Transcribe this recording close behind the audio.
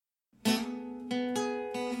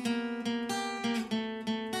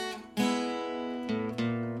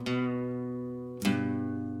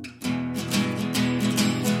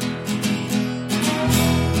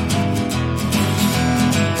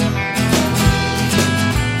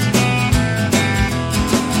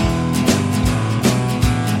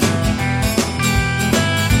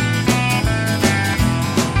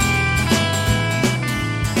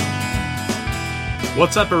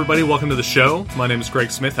What's up, everybody? Welcome to the show. My name is Greg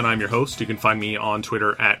Smith, and I'm your host. You can find me on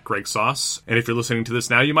Twitter at GregSauce. And if you're listening to this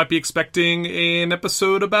now, you might be expecting an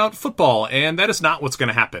episode about football, and that is not what's going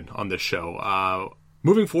to happen on this show.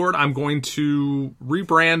 Moving forward, I'm going to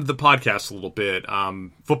rebrand the podcast a little bit.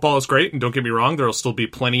 Football is great, and don't get me wrong, there will still be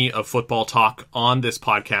plenty of football talk on this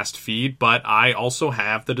podcast feed, but I also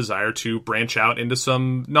have the desire to branch out into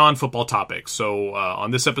some non-football topics. So on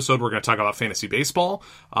this episode, we're going to talk about fantasy baseball,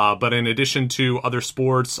 but in addition to other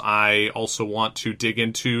sports, I also want to dig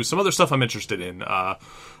into some other stuff I'm interested in.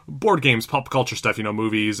 Board games, pop culture stuff,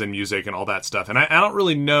 movies and music and all that stuff. And I don't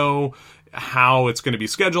really know how it's going to be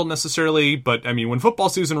scheduled necessarily, but I mean, when football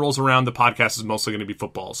season rolls around, the podcast is mostly going to be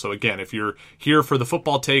football. So again, if you're here for the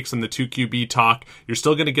football takes and the 2QB talk, you're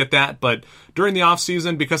still going to get that. But during the off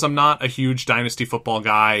season, because I'm not a huge dynasty football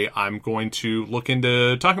guy, I'm going to look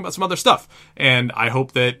into talking about some other stuff. And I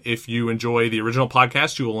hope that if you enjoy the original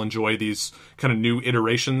podcast, you will enjoy these kind of new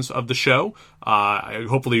iterations of the show.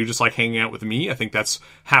 Hopefully you just like hanging out with me. I think that's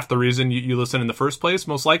half the reason you listen in the first place,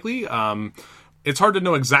 most likely. It's hard to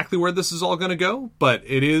know exactly where this is all going to go, but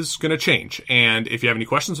it is going to change. And if you have any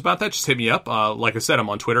questions about that, just hit me up. Like I said, I'm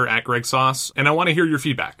on Twitter at GregSauce, and I want to hear your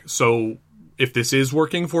feedback. So if this is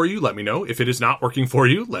working for you, let me know. If it is not working for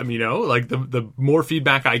you, let me know. Like the more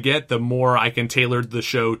feedback I get, the more I can tailor the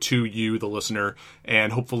show to you, the listener,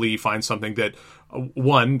 and hopefully find something that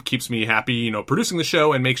one, keeps me happy, producing the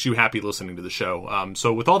show, and makes you happy listening to the show.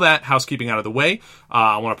 So with all that housekeeping out of the way,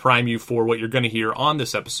 I want to prime you for what you're going to hear on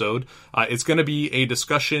this episode. It's going to be a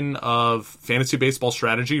discussion of fantasy baseball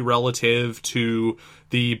strategy relative to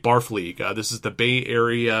the BARF League. This is the Bay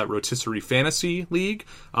Area Rotisserie Fantasy League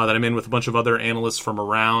that I'm in with a bunch of other analysts from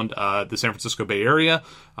around the San Francisco Bay Area.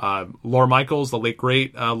 Laura Michaels, the late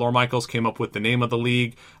great Laura Michaels, came up with the name of the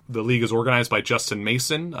league. The league is organized by Justin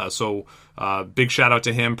Mason, so big shout out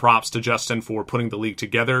to him. Props to Justin for putting the league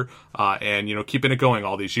together and keeping it going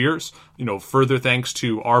all these years. Further thanks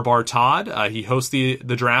to R Bar Todd. He hosts the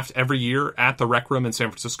draft every year at the Rec Room in San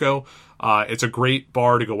Francisco. It's a great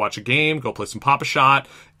bar to go watch a game, go play some Pop-A-Shot,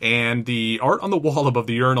 and the art on the wall above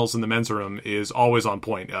the urinals in the men's room is always on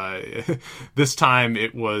point. This time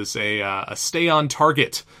it was a Stay on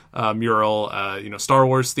Target mural, Star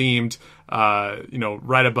Wars themed,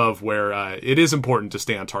 right above where it is important to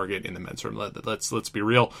stay on target in the men's room. Let's be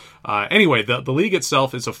real. Anyway, the league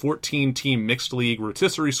itself is a 14-team mixed league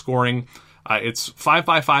rotisserie scoring. It's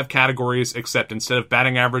 5x5 categories, except instead of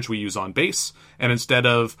batting average, we use on base, and instead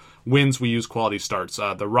of wins, we use quality starts.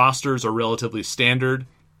 The rosters are relatively standard.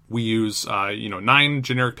 We use 9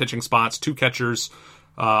 generic pitching spots, 2 catchers,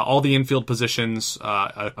 all the infield positions,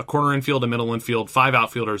 a corner infield, a middle infield, 5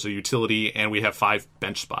 outfielders, a utility, and we have 5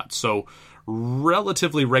 bench spots. So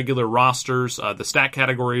relatively regular rosters. The stat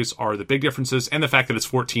categories are the big differences, and the fact that it's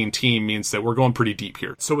 14-team means that we're going pretty deep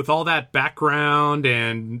here. So with all that background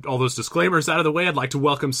and all those disclaimers out of the way, I'd like to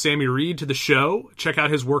welcome Sammy Reed to the show. Check out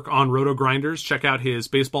his work on Roto Grinders. Check out his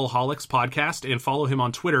Baseball Holics podcast, and follow him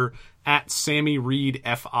on Twitter at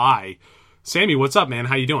SammyReedFI. Sammy, what's up, man?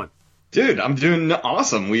 How you doing? Dude, I'm doing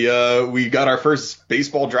awesome. We got our first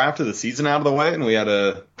baseball draft of the season out of the way, and we had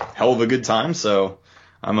a hell of a good time. So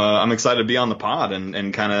I'm excited to be on the pod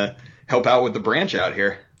and kind of help out with the branch out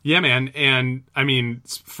here. Yeah, man. And I mean,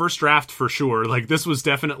 first draft for sure. Like, this was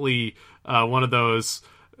definitely one of those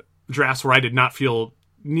drafts where I did not feel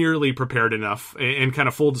nearly prepared enough. And kind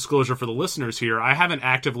of full disclosure for the listeners here, I haven't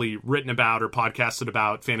actively written about or podcasted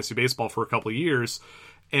about fantasy baseball for a couple of years.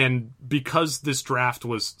 And because this draft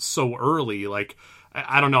was so early, like,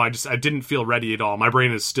 I don't know, I didn't feel ready at all. My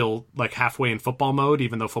brain is still like halfway in football mode,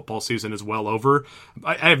 even though football season is well over.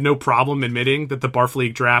 I have no problem admitting that the Barf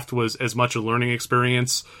League draft was as much a learning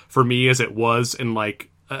experience for me as it was in like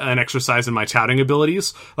an exercise in my touting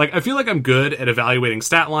abilities. Like, I feel like I'm good at evaluating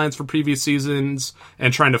stat lines for previous seasons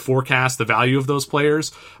and trying to forecast the value of those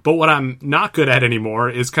players. But what I'm not good at anymore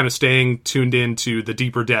is kind of staying tuned into the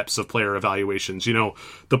deeper depths of player evaluations.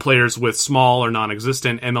 The players with small or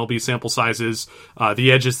non-existent MLB sample sizes,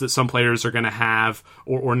 the edges that some players are going to have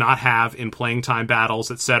or not have in playing time battles,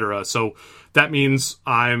 etc. So that means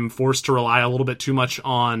I'm forced to rely a little bit too much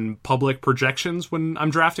on public projections when I'm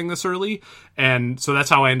drafting this early. And so that's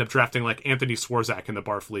how I end up drafting like Anthony Swarzak in the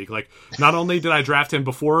Barf League. Like, not only did I draft him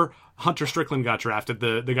before Hunter Strickland got drafted,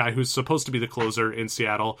 the guy who's supposed to be the closer in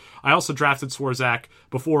Seattle, I also drafted Swarzak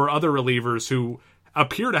before other relievers who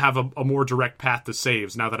appear to have a more direct path to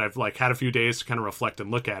saves now that I've like had a few days to kind of reflect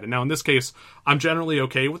and look at it. Now in this case, I'm generally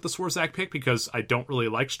okay with the Swarzak pick because I don't really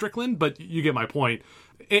like Strickland, but you get my point.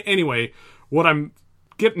 Anyway, what I'm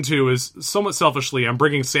getting to is, somewhat selfishly, I'm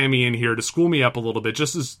bringing Sammy in here to school me up a little bit,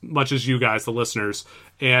 just as much as you guys, the listeners.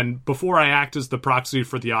 And before I act as the proxy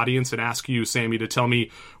for the audience and ask you, Sammy, to tell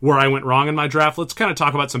me where I went wrong in my draft, let's kind of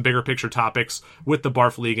talk about some bigger picture topics with the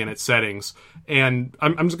Barf League and its settings. And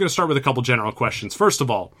I'm just going to start with a couple general questions. First of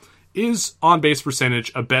all, is on-base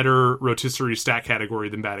percentage a better rotisserie stat category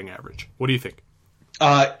than batting average? What do you think?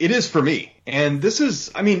 It is for me. And this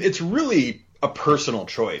is, I mean, it's really a personal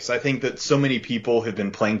choice. I think that so many people have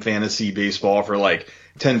been playing fantasy baseball for like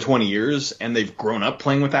 10, 20 years, and they've grown up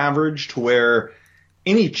playing with average to where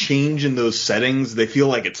any change in those settings, they feel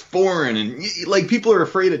like it's foreign and like people are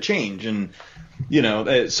afraid of change. And, you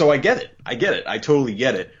know, so I get it. I totally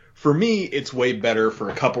get it. For me, it's way better for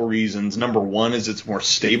a couple reasons. Number one is it's more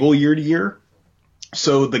stable year to year.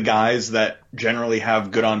 So the guys that generally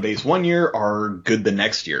have good on base one year are good the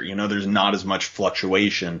next year. You know, there's not as much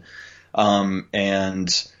fluctuation.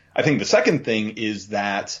 And I think the second thing is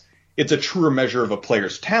that it's a truer measure of a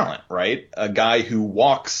player's talent, right? A guy who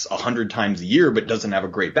walks 100 times a year but doesn't have a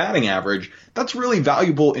great batting average, that's really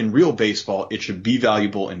valuable in real baseball. It should be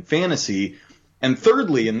valuable in fantasy. And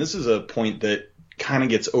thirdly, and this is a point that kind of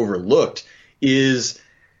gets overlooked, is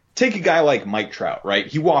take a guy like Mike Trout, right?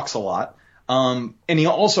 He walks a lot. And he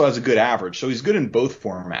also has a good average, so he's good in both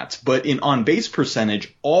formats. But in on-base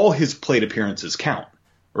percentage, all his plate appearances count,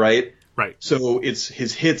 right? Right. So it's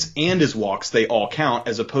his hits and his walks, they all count,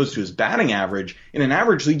 as opposed to his batting average. In an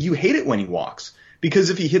average league, you hate it when he walks. Because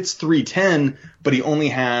if he hits 310, but he only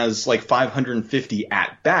has like 550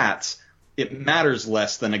 at-bats, it matters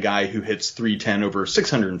less than a guy who hits 310 over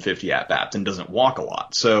 650 at-bats and doesn't walk a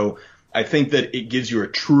lot. So I think that it gives you a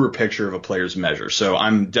truer picture of a player's measure. So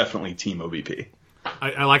I'm definitely team OBP.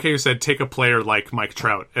 I like how you said take a player like Mike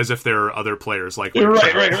Trout, as if there are other players like Mike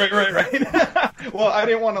Trout. Right. Well, I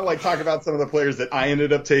didn't want to like talk about some of the players that I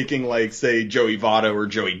ended up taking, like say Joey Votto or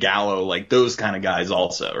Joey Gallo, like those kind of guys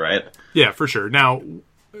also, right? Yeah, for sure. Now,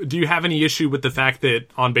 do you have any issue with the fact that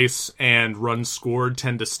on base and runs scored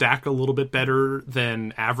tend to stack a little bit better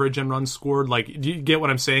than average and runs scored? Like, do you get what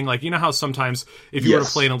I'm saying? Like, you know how sometimes if you were to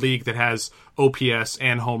play in a league that has OPS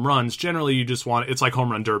and home runs, generally you just want, it's like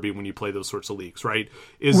home run derby when you play those sorts of leagues, right?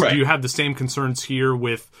 Do you have the same concerns here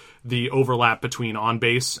with the overlap between on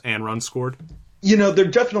base and runs scored? You know, there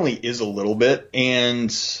definitely is a little bit,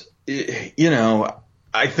 and you know,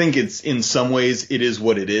 I think it's in some ways it is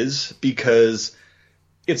what it is, because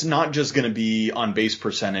it's not just going to be on base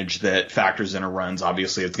percentage that factors into runs.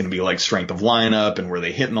 Obviously, it's going to be like strength of lineup and where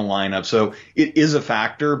they hit in the lineup. So it is a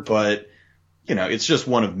factor, but you know, it's just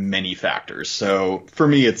one of many factors. So for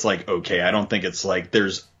me, it's like, okay, I don't think it's like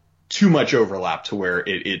there's too much overlap to where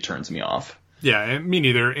it turns me off. Yeah, me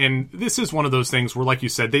neither. And this is one of those things where, like you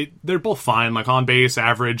said, they're both fine, like on base,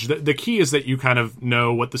 average. The key is that you kind of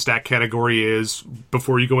know what the stat category is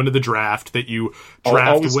before you go into the draft, that you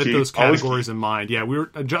draft with those categories in mind. Yeah,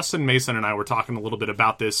 Justin Mason and I were talking a little bit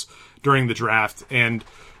about this during the draft, and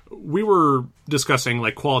we were discussing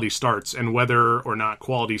like quality starts and whether or not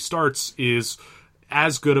quality starts is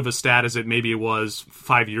as good of a stat as it maybe was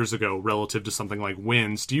 5 years ago relative to something like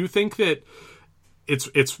wins. Do you think that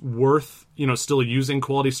it's worth, you know, still using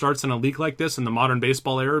quality starts in a league like this in the modern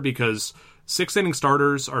baseball era? Because 6-inning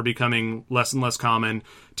starters are becoming less and less common.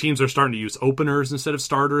 Teams are starting to use openers instead of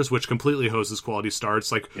starters, which completely hoses quality starts.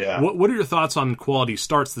 Like, what are your thoughts on quality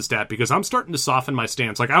starts, the stat? Because I'm starting to soften my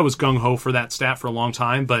stance. Like, I was gung-ho for that stat for a long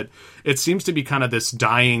time, but it seems to be kind of this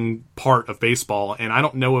dying part of baseball, and I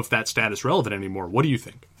don't know if that stat is relevant anymore. What do you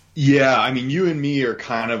think? Yeah, I mean, you and me are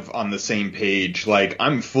kind of on the same page. Like,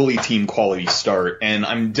 I'm fully team quality start, and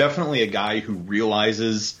I'm definitely a guy who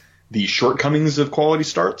realizes the shortcomings of quality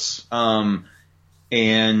starts. And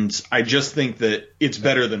I just think that it's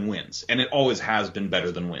better than wins, and it always has been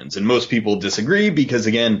better than wins. And most people disagree because,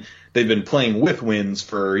 again, they've been playing with wins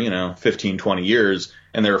for, 15, 20 years,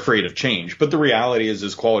 and they're afraid of change. But the reality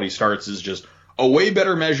is quality starts is just a way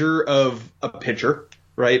better measure of a pitcher.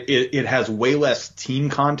 Right? It has way less team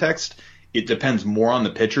context. It depends more on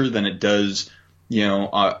the pitcher than it does,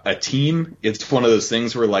 a team. It's one of those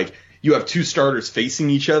things where, like, you have two starters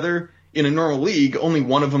facing each other. In a normal league, only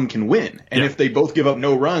one of them can win. And if they both give up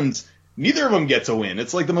no runs, neither of them gets a win.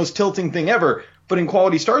 It's like the most tilting thing ever. But in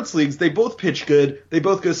quality starts leagues, they both pitch good. They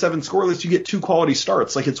both go 7 scoreless. You get 2 quality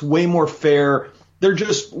starts. Like, it's way more fair. They're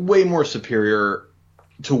just way more superior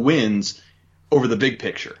to wins over the big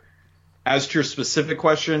picture. As to your specific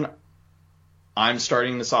question, I'm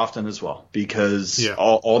starting this often as well because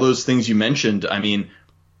all those things you mentioned, I mean,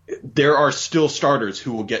 there are still starters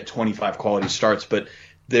who will get 25 quality starts, but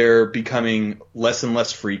they're becoming less and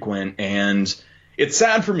less frequent, and it's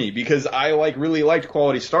sad for me because I really liked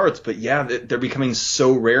quality starts, but yeah, they're becoming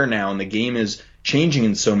so rare now, and the game is changing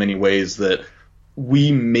in so many ways that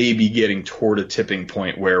we may be getting toward a tipping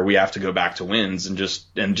point where we have to go back to wins and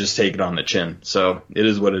just take it on the chin. So it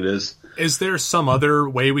is what it is. Is there some other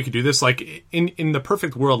way we could do this? Like in the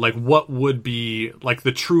perfect world, like what would be like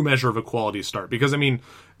the true measure of a quality start? Because I mean,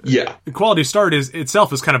 yeah, the quality start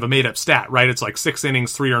itself is kind of a made up stat, right? It's like 6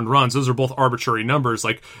 innings, 3 earned runs. Those are both arbitrary numbers.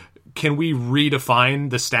 Like, can we redefine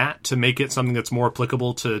the stat to make it something that's more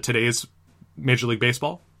applicable to today's Major League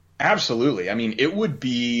Baseball? Absolutely. I mean, it would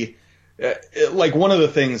be like one of the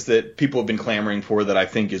things that people have been clamoring for that I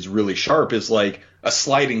think is really sharp is like a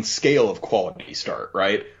sliding scale of quality start,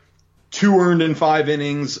 right? 2 earned in 5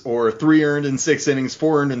 innings, or 3 earned in 6 innings,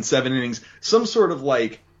 4 earned in 7 innings, some sort of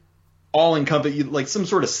like all-encompassing, like some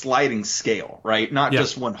sort of sliding scale, right? Not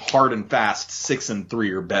just one hard and fast 6 and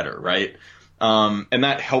 3 or better, right? And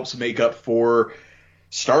that helps make up for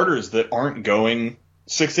starters that aren't going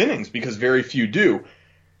 6 innings because very few do.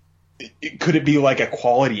 Could it be like a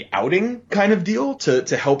quality outing kind of deal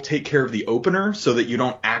to help take care of the opener so that you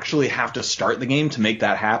don't actually have to start the game to make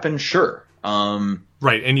that happen? Sure.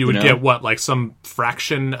 Right, and you would get what, like some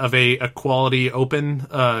fraction of a quality open,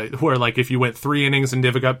 where like if you went 3 innings and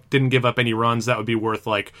didn't give up any runs, that would be worth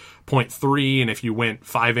like 0.3, and if you went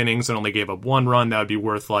 5 innings and only gave up 1 run, that would be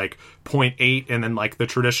worth like 0.8, and then like the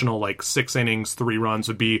traditional like 6 innings, 3 runs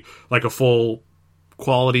would be like a full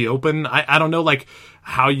quality open. I don't know like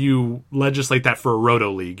how you legislate that for a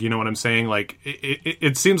roto league, you know what I'm saying? Like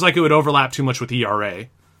it seems like it would overlap too much with ERA.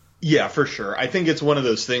 Yeah, for sure. I think it's one of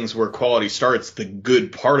those things where quality starts, the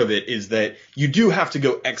good part of it is that you do have to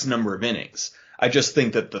go X number of innings. I just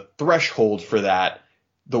think that the threshold for that,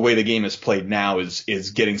 the way the game is played now,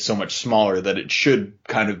 is getting so much smaller that it should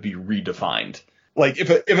kind of be redefined. Like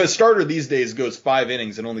if a starter these days goes 5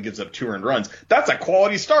 innings and only gives up 2 earned runs, that's a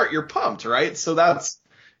quality start. You're pumped, right? So that's,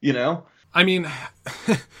 I mean,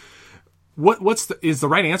 is the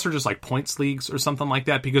right answer just like points leagues or something like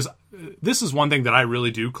that? Because this is one thing that I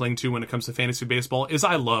really do cling to when it comes to fantasy baseball is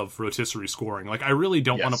I love rotisserie scoring. Like I really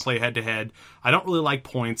don't want to play head to head. I don't really like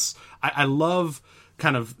points. I love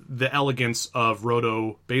kind of the elegance of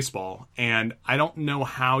roto baseball, and I don't know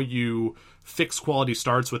how you fix quality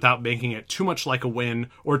starts without making it too much like a win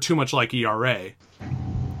or too much like ERA.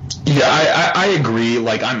 Yeah, I agree.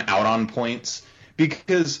 Like I'm out on points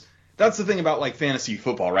because that's the thing about like fantasy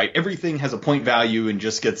football, right? Everything has a point value and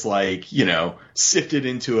just gets like, sifted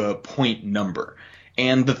into a point number.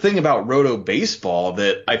 And the thing about roto baseball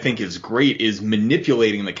that I think is great is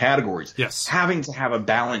manipulating the categories. Yes. Having to have a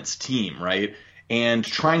balanced team, right? And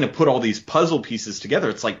trying to put all these puzzle pieces together.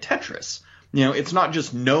 It's like Tetris. It's not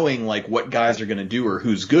just knowing like what guys are going to do or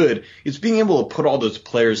who's good. It's being able to put all those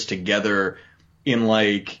players together in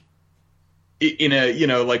like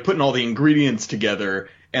putting all the ingredients together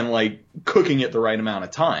and like cooking it the right amount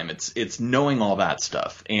of time. It's knowing all that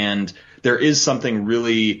stuff. And there is something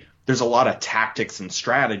there's a lot of tactics and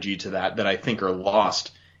strategy to that I think are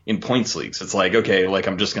lost in points leagues. It's like, okay, like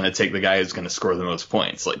I'm just going to take the guy who's going to score the most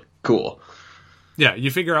points. Like, cool. Yeah,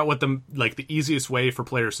 you figure out what the easiest way for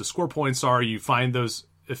players to score points are. You find those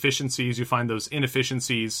efficiencies, you find those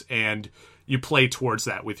inefficiencies, and you play towards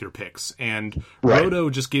that with your picks. And Roto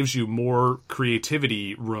just gives you more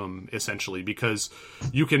creativity room, essentially, because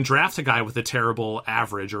you can draft a guy with a terrible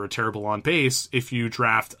average or a terrible on base if you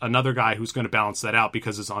draft another guy who's going to balance that out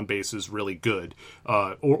because his on base is really good.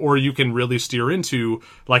 Or you can really steer into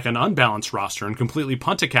like an unbalanced roster and completely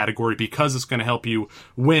punt a category because it's going to help you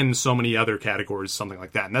win so many other categories, something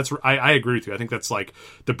like that. And that's I agree with you. I think that's like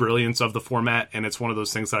the brilliance of the format, and it's one of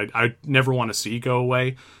those things that I never want to see go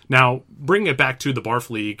away. Now, bringing it back to the Barf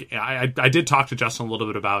League, I did talk to Justin a little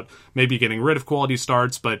bit about maybe getting rid of quality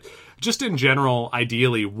starts, but just in general,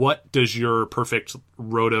 ideally, what does your perfect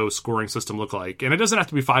roto scoring system look like? And it doesn't have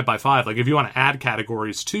to be 5x5. Like, if you want to add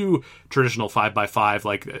categories to traditional 5x5,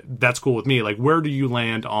 like, that's cool with me. Like, where do you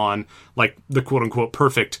land on, like, the quote-unquote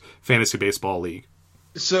perfect fantasy baseball league?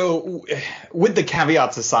 So, with the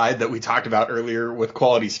caveats aside that we talked about earlier with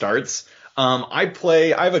quality starts,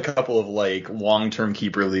 I have a couple of like long-term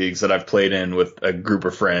keeper leagues that I've played in with a group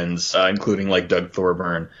of friends, including like Doug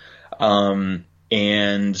Thorburn. And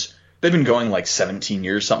they've been going like 17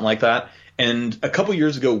 years, something like that. And a couple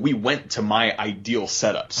years ago, we went to my ideal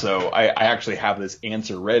setup. So I actually have this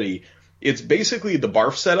answer ready. It's basically the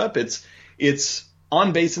Barf setup. It's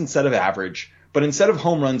on base instead of average, but instead of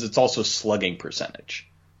home runs, it's also slugging percentage.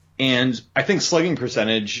 And I think slugging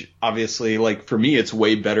percentage, obviously, like for me, it's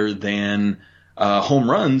way better than home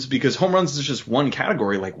runs because home runs is just one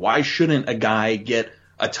category. Like, why shouldn't a guy get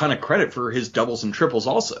a ton of credit for his doubles and triples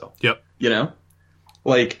also? Yep.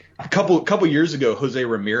 Like a couple years ago, Jose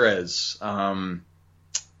Ramirez,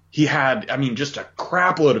 he had, just a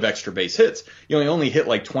crap load of extra base hits. He only hit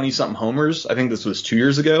like 20-something homers. I think this was 2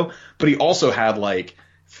 years ago. But he also had like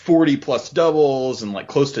 40-plus doubles and like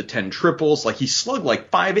close to 10 triples. Like he slugged like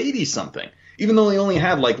 580 something, even though he only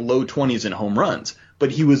had like low 20s in home runs.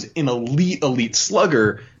 But he was an elite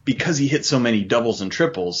slugger because he hit so many doubles and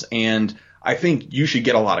triples. And I think you should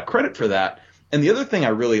get a lot of credit for that. And the other thing I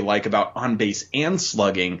really like about on base and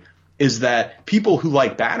slugging is that people who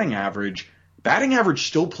like batting average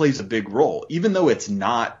still plays a big role. Even though it's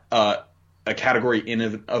not a category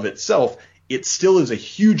in of itself, it still is a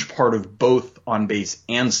huge part of both on base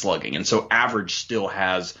and slugging. And so average still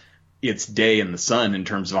has its day in the sun in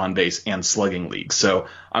terms of on base and slugging leagues. So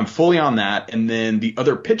I'm fully on that. And then the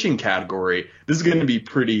other pitching category, this is going to be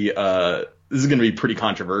pretty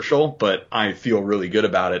controversial, but I feel really good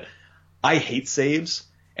about it. I hate saves,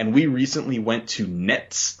 and we recently went to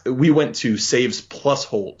nets. We went to saves plus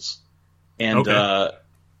holds. And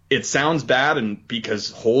it sounds bad, and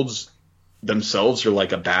because holds themselves are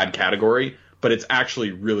like a bad category, but it's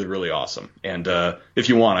actually really, really awesome. And if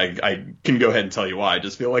you want, I can go ahead and tell you why. I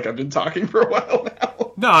just feel like I've been talking for a while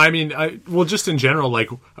now. No, I mean, just in general, like,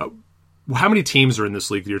 how many teams are in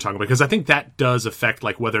this league that you're talking about? Because I think that does affect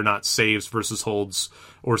like whether or not saves versus holds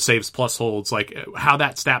or saves plus holds, like how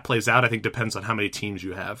that stat plays out. I think depends on how many teams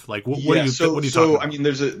you have. Like, what are you talking about? I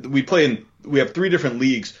mean, we have 3 different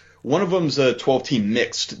leagues. One of them's a 12-team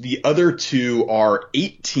mixed. The other 2 are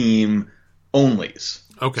 8-team onlys.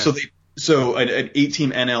 Okay. So an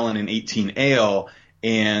 8-team NL and an 18 AL,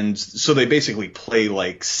 and so they basically play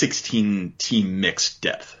like 16-team mixed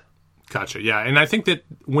depth. Gotcha. Yeah, and I think that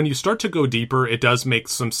when you start to go deeper, it does make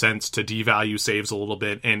some sense to devalue saves a little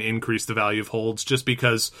bit and increase the value of holds, just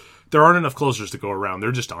because there aren't enough closers to go around.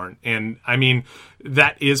 There just aren't. And I mean,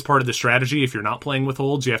 that is part of the strategy. If you're not playing with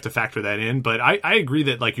holds, you have to factor that in. But I agree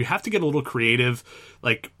that like you have to get a little creative,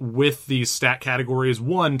 like with these stat categories.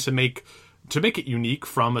 One, to make it unique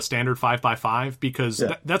from a standard 5x5, because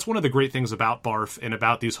that's one of the great things about Barf and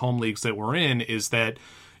about these home leagues that we're in, is that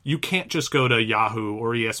you can't just go to Yahoo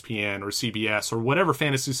or ESPN or CBS or whatever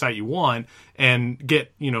fantasy site you want and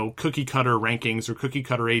get, cookie cutter rankings or cookie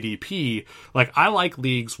cutter ADP. Like, I like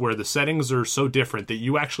leagues where the settings are so different that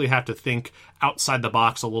you actually have to think outside the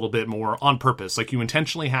box a little bit more on purpose. Like, you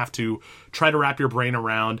intentionally have to try to wrap your brain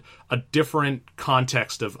around a different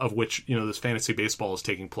context of which, this fantasy baseball is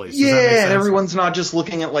taking place. Yeah, and everyone's not just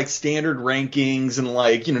looking at like standard rankings and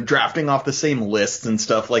like, drafting off the same lists and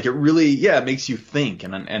stuff. Like, it really, it makes you think.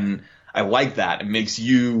 And I like that. It makes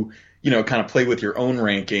you, kind of play with your own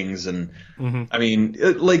rankings. And I mean,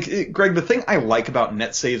 Greg, the thing I like about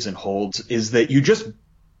net saves and holds is that you just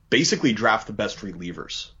basically draft the best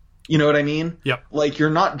relievers. You know what I mean? Yep. Like, you're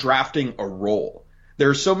not drafting a role. There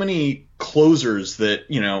are so many closers that,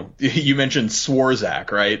 you mentioned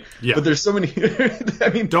Swarzak, right? Yeah. But there's so many, I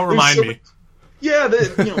mean. Don't remind me. Yeah,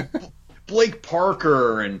 Blake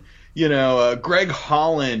Parker and, Greg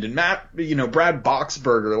Holland and Brad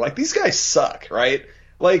Boxberger. Like, these guys suck, right?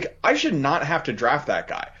 Like, I should not have to draft that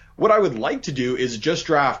guy. What I would like to do is just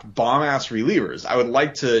draft bomb-ass relievers. I would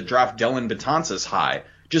like to draft Dellin Betances high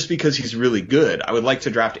just because he's really good. I would like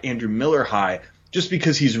to draft Andrew Miller high just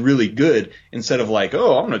because he's really good, instead of like,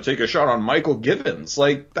 oh, I'm going to take a shot on Michael Givens.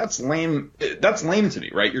 Like, that's lame. That's lame to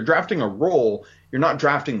me, right? You're drafting a role. You're not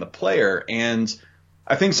drafting the player. And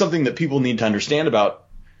I think something that people need to understand about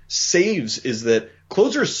saves is that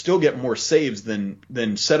closers still get more saves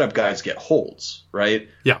than setup guys get holds, right?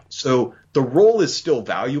 Yeah. So the role is still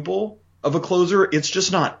valuable of a closer. It's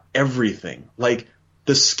just not everything. Like,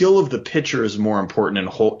 the skill of the pitcher is more important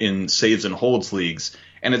in saves and holds leagues.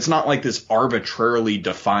 And it's not like this arbitrarily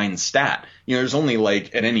defined stat. There's only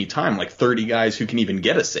like at any time like 30 guys who can even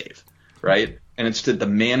get a save, right? And it's to the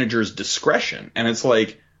manager's discretion. And it's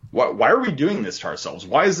like, why are we doing this to ourselves?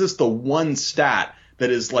 Why is this the one stat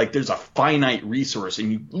that is like there's a finite resource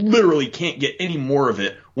and you literally can't get any more of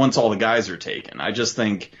it once all the guys are taken? I just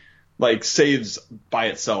think like saves by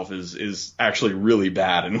itself is actually really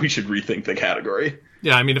bad, and we should rethink the category.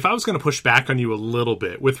 Yeah, I mean, if I was going to push back on you a little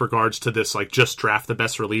bit with regards to this, like, just draft the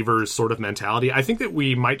best relievers sort of mentality, I think that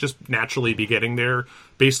we might just naturally be getting there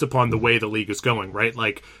based upon the way the league is going, right?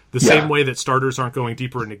 Like, the same way that starters aren't going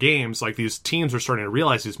deeper into games, like, these teams are starting to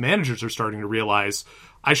realize, these managers are starting to realize,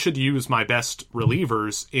 I should use my best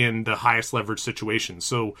relievers in the highest leverage situations.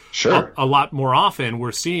 So Sure. a lot more often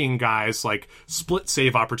we're seeing guys like split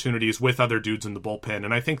save opportunities with other dudes in the bullpen.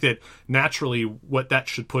 And I think that naturally what that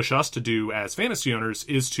should push us to do as fantasy owners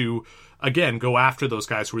is to, again, go after those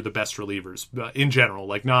guys who are the best relievers in general,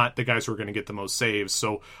 like not the guys who are going to get the most saves.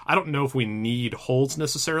 So I don't know if we need holds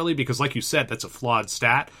necessarily, because like you said, that's a flawed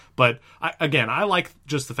stat. But I like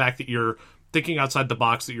just the fact that you're thinking outside the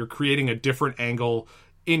box, that you're creating a different angle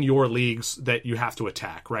in your leagues that you have to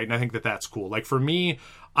attack, right? And I think that that's cool. Like for me,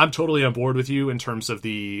 I'm totally on board with you in terms of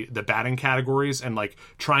the batting categories and like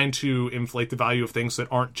trying to inflate the value of things that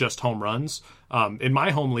aren't just home runs. In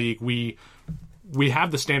my home league, we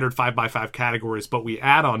have the standard 5x5 categories, but we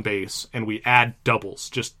add on base and we add doubles,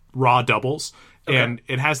 just raw doubles. Okay. And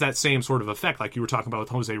it has that same sort of effect like you were talking about with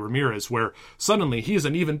Jose Ramirez, where suddenly he's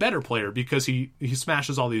an even better player because he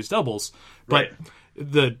smashes all these doubles. But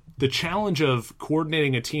right. The challenge of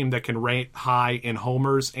coordinating a team that can rank high in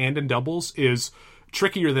homers and in doubles is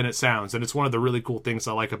trickier than it sounds. And it's one of the really cool things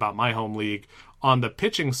I like about my home league. On the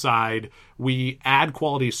pitching side, we add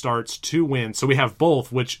quality starts to win. So we have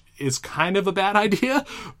both, which is kind of a bad idea.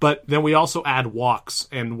 But then we also add walks.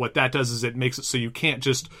 And what that does is it makes it so you can't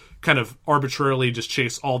just kind of arbitrarily just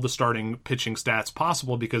chase all the starting pitching stats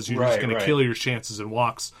possible, because you're just going to kill your chances in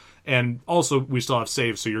walks. And also we still have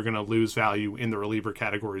saves, so you're going to lose value in the reliever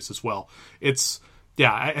categories as well.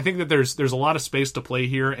 I think that there's a lot of space to play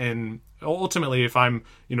here, and ultimately, if I'm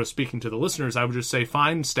speaking to the listeners, I would just say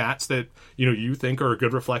find stats that you think are a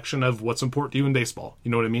good reflection of what's important to you in baseball.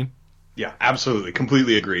 You know what I mean? Yeah, absolutely,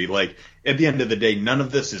 completely agree. Like at the end of the day, none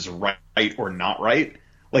of this is right or not right.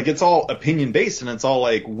 Like it's all opinion based, and it's all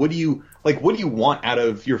like what do you want out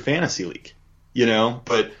of your fantasy league?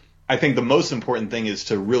 But I think the most important thing is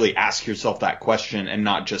to really ask yourself that question and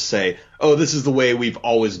not just say, oh, this is the way we've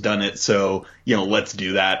always done it, so, let's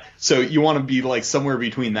do that. So you want to be like somewhere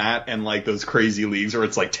between that and like those crazy leagues where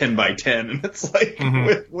it's like 10 by 10 and it's like,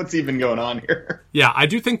 what's even going on here? Yeah, I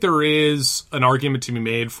do think there is an argument to be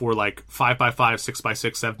made for like 5x5,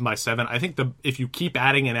 6x6, 7x7. I think if you keep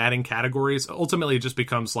adding and adding categories, ultimately it just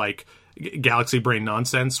becomes like galaxy brain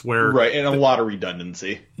nonsense where right, and a lot of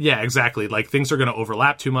redundancy. Yeah, exactly. Like things are going to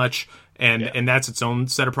overlap too much, and that's its own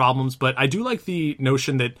set of problems. But I do like the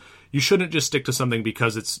notion that you shouldn't just stick to something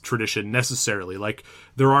because it's tradition necessarily. Like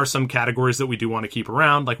there are some categories that we do want to keep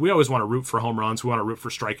around. Like we always want to root for home runs, we want to root for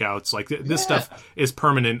strikeouts. Like this stuff is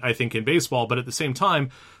permanent, I think, in baseball. But at the same time,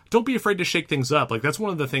 don't be afraid to shake things up. Like that's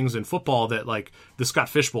one of the things in football that like the Scott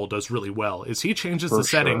Fishbowl does really well is he changes the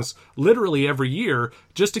settings literally every year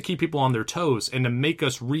just to keep people on their toes and to make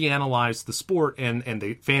us reanalyze the sport and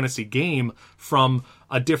the fantasy game from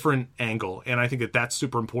a different angle. And I think that that's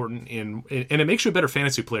super important and it makes you a better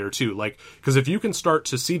fantasy player too. Like, because if you can start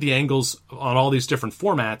to see the angles on all these different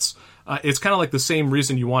formats, it's kind of like the same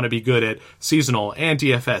reason you want to be good at seasonal and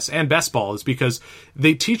DFS and best ball is because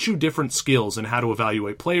they teach you different skills and how to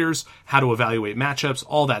evaluate players, how to evaluate matchups,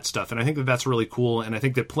 all that stuff. And I think that that's really cool. And I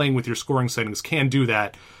think that playing with your scoring settings can do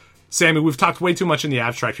that. Sammy, we've talked way too much in the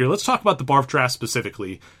abstract here. Let's talk about the Barf draft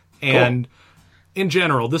specifically. And in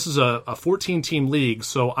general, this is a 14-team league.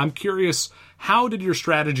 So I'm curious, how did your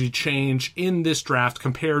strategy change in this draft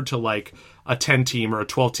compared to like a 10-team or a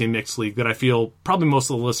 12-team mixed league that I feel probably most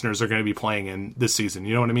of the listeners are going to be playing in this season?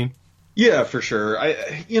 You know what I mean? Yeah, for sure. I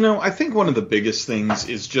think one of the biggest things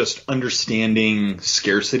is just understanding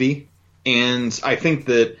scarcity. And I think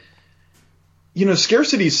that,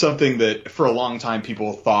 scarcity is something that for a long time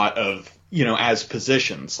people thought of, as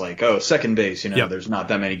positions like, oh, second base, there's not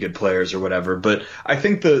that many good players or whatever. But I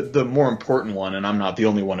think the more important one, and I'm not the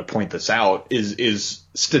only one to point this out, is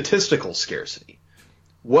statistical scarcity.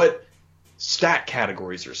 What stat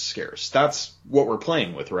categories are scarce? That's what we're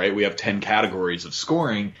playing with, right? We have 10 categories of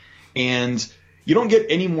scoring, and you don't get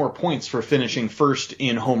any more points for finishing first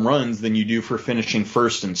in home runs than you do for finishing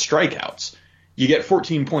first in strikeouts. You get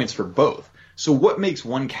 14 points for both. So what makes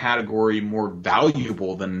one category more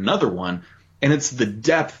valuable than another one? And it's the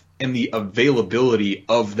depth and the availability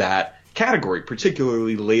of that category,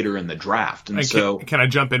 particularly later in the draft. And so, can I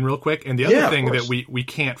jump in real quick? And the other thing that we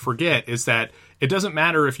can't forget is that it doesn't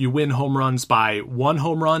matter if you win home runs by 1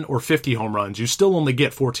 home run or 50 home runs. You still only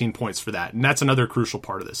get 14 points for that. And that's another crucial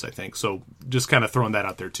part of this, I think. So just kind of throwing that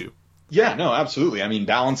out there too. Yeah, no, absolutely. I mean,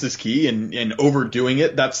 balance is key, and overdoing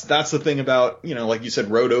it, that's the thing about, like you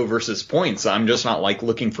said, roto versus points. I'm just not like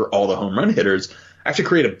looking for all the home run hitters. I have to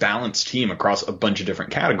create a balanced team across a bunch of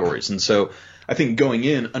different categories. And so I think going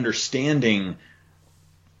in, understanding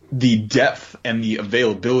the depth and the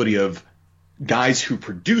availability of guys who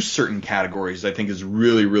produce certain categories, I think is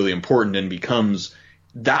really, really important and becomes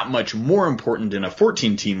that much more important in a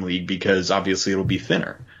 14-team league because obviously it'll be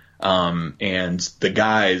thinner. And the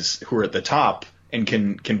guys who are at the top and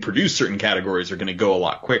can produce certain categories are going to go a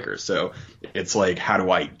lot quicker. So it's like, how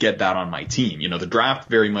do I get that on my team? You know, the draft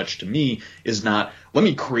very much to me is not, let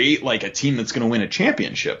me create like a team that's going to win a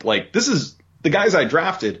championship. Like, this is the guys I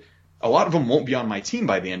drafted. A lot of them won't be on my team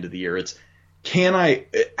by the end of the year. It's,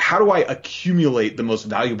 how do I accumulate the most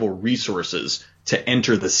valuable resources to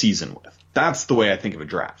enter the season with? That's the way I think of a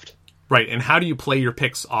draft. Right, and how do you play your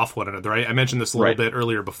picks off one another? I mentioned this a little bit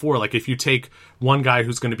earlier before. Like, if you take one guy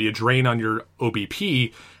who's going to be a drain on your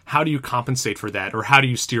OBP, how do you compensate for that? Or how do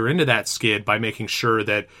you steer into that skid by making sure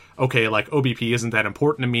that, okay, like, OBP isn't that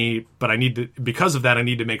important to me, but because of that, I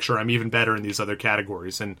need to make sure I'm even better in these other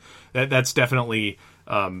categories. And that's definitely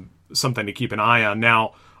something to keep an eye on.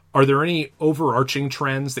 Now, are there any overarching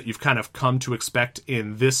trends that you've kind of come to expect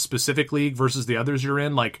in this specific league versus the others you're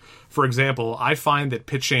in? Like, for example, I find that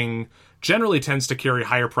pitching generally tends to carry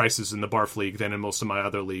higher prices in the Barf League than in most of my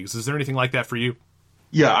other leagues. Is there anything like that for you?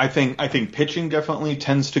 Yeah, I think pitching definitely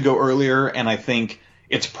tends to go earlier, and I think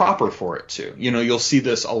it's proper for it to. You know, you'll see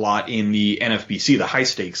this a lot in the NFBC, the high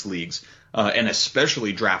stakes leagues, and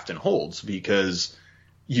especially draft and holds, because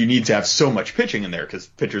you need to have so much pitching in there because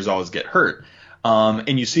pitchers always get hurt.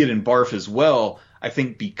 And you see it in Barf as well. I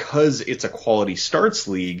think because it's a quality starts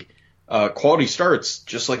league, quality starts,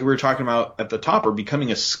 just like we were talking about at the top, are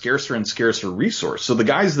becoming a scarcer and scarcer resource. So the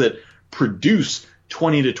guys that produce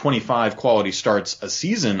 20 to 25 quality starts a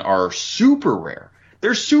season are super rare.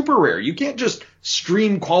 They're super rare. You can't just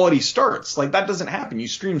stream quality starts. Like, that doesn't happen. You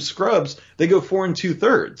stream scrubs, they go 4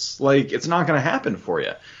 2/3. Like, it's not going to happen for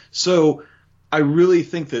you. So I really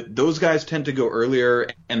think that those guys tend to go earlier,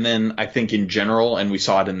 and then I think in general, and we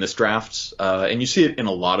saw it in this draft, and you see it in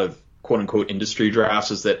a lot of quote-unquote industry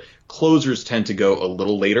drafts, is that closers tend to go a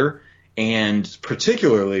little later, and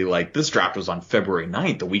particularly, like, this draft was on February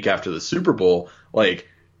 9th, the week after the Super Bowl. Like,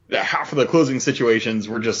 half of the closing situations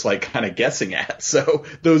we're just, like, kind of guessing at, so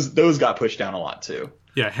those got pushed down a lot, too.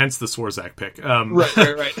 Yeah, hence the Swarzak pick.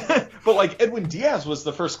 Right. But like, Edwin Diaz was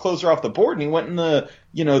the first closer off the board, and he went in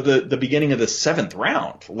the beginning of the 7th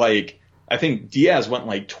round. Like, I think Diaz went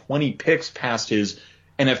like 20 picks past his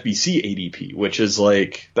NFBC ADP, which is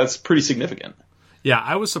like, that's pretty significant. Yeah,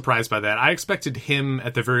 I was surprised by that. I expected him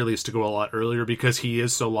at the very least to go a lot earlier because he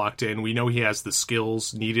is so locked in. We know he has the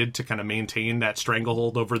skills needed to kind of maintain that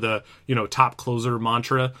stranglehold over the, top closer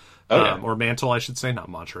mantra, or mantle, I should say, not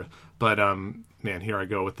mantra. But man, here I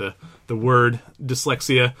go with the word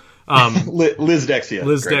dyslexia. Lizdexia.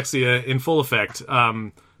 Lizdexia in full effect.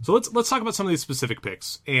 So let's talk about some of these specific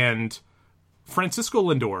picks. And Francisco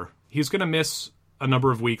Lindor, he's going to miss a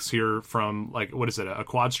number of weeks here from, like, what is it, a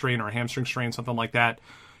quad strain or a hamstring strain, something like that.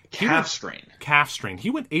 Calf strain.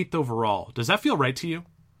 He went 8th overall. Does that feel right to you?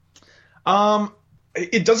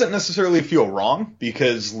 It doesn't necessarily feel wrong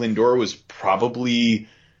because Lindor was probably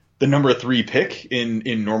the number 3 pick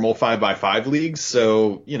in normal 5x5 leagues.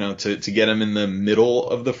 So, to get him in the middle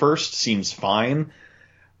of the first seems fine.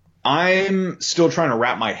 I'm still trying to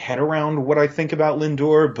wrap my head around what I think about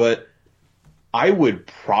Lindor, but I would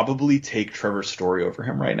probably take Trevor Story over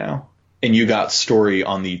him right now. And you got Story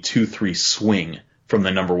on the 2-3 swing from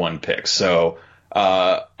the number 1 pick. So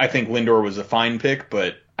I think Lindor was a fine pick,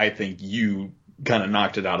 but I think you kind of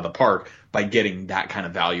knocked it out of the park by getting that kind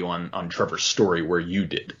of value on Trevor Story where you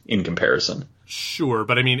did in comparison. Sure,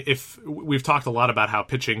 but I mean, if we've talked a lot about how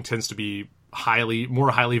pitching tends to be more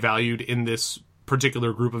highly valued in this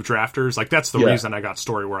particular group of drafters, like, that's the reason I got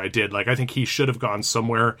Story where I did. Like, I think he should have gone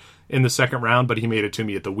somewhere in the 2nd round, but he made it to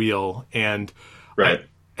me at the wheel. And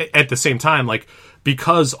at the same time, like,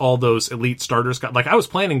 because all those elite starters got, like, I was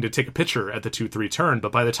planning to take a pitcher at the 2-3 turn,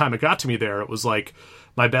 but by the time it got to me there, it was like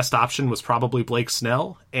my best option was probably Blake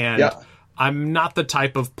Snell. And I'm not the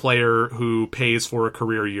type of player who pays for a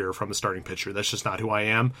career year from a starting pitcher. That's just not who I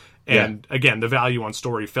am. And again, the value on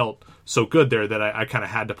Story felt so good there that I kind of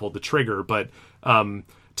had to pull the trigger. But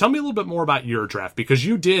tell me a little bit more about your draft, because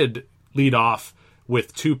you did lead off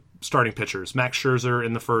with 2 starting pitchers, Max Scherzer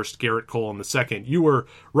in the 1st, Garrett Cole in the 2nd. You were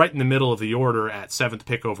right in the middle of the order at 7th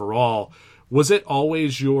pick overall. Was it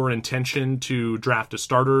always your intention to draft a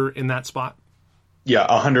starter in that spot? Yeah,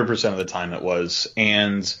 100% of the time it was.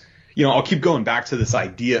 And, I'll keep going back to this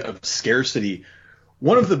idea of scarcity.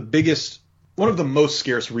 One of the most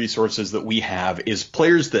scarce resources that we have is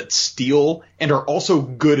players that steal and are also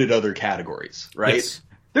good at other categories, right? Yes.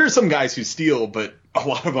 There are some guys who steal, but a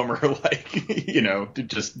lot of them are like,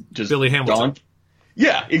 just Billy Hamilton.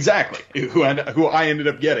 Yeah, exactly. Who I ended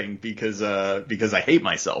up getting because I hate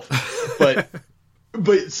myself.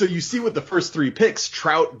 But so you see with the first 3 picks,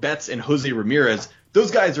 Trout, Betts, and Jose Ramirez,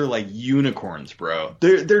 those guys are like unicorns, bro.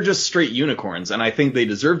 They're just straight unicorns, and I think they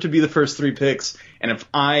deserve to be the first 3 picks. And if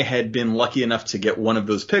I had been lucky enough to get one of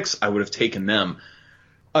those picks, I would have taken them.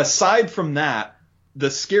 Aside from that, the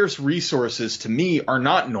scarce resources to me are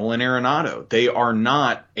not Nolan Arenado. They are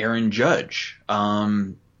not Aaron Judge.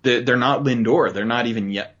 They're not Lindor. They're not even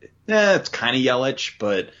yet. It's kind of Yelich,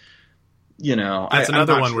 but that's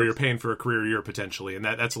another one where you're paying for a career year potentially, and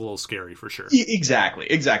that's a little scary for sure. Exactly.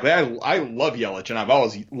 I love Yelich, and I've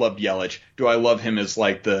always loved Yelich. Do I love him as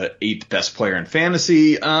like the 8th best player in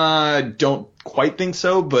fantasy? Don't quite think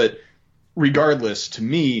so, but regardless, to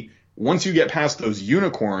me, once you get past those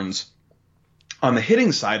unicorns on the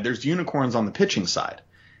hitting side, there's unicorns on the pitching side.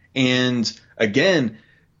 And again,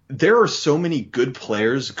 there are so many good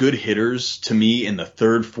players, good hitters to me in the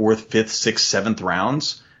 3rd, 4th, 5th, 6th, 7th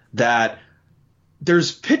rounds that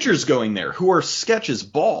there's pitchers going there who are sketch as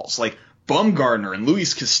balls, like Bumgarner and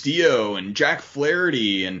Luis Castillo and Jack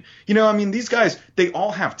Flaherty. And, these guys, they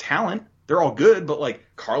all have talent. They're all good, but like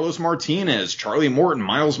Carlos Martinez, Charlie Morton,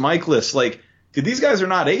 Miles Mikolas, like, dude, these guys are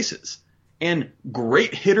not aces. And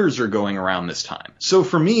great hitters are going around this time. So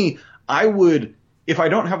for me, if I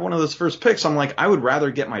don't have one of those first picks, I'm like, I would rather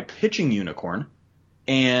get my pitching unicorn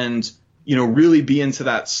and, really be into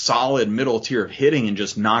that solid middle tier of hitting and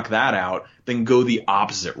just knock that out than go the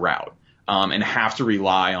opposite route and have to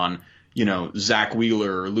rely on, Zach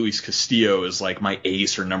Wheeler or Luis Castillo as like my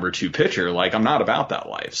ace or number 2 pitcher. Like, I'm not about that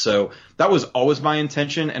life. So that was always my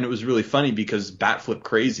intention. And it was really funny because Batflip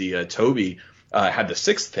Crazy, Toby, had the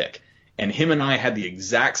 6th pick. And him and I had the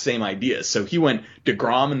exact same idea. So he went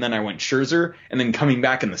DeGrom, and then I went Scherzer. And then coming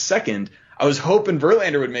back in the 2nd, I was hoping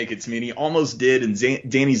Verlander would make it to me, and he almost did. And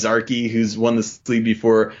Danny Zarkey, who's won this league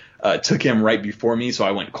before, took him right before me. So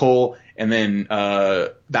I went Cole. And then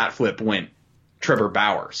Batflip went Trevor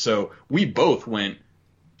Bauer. So we both went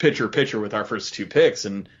pitcher with our first 2 picks.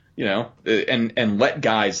 And, and let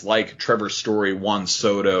guys like Trevor Story, Juan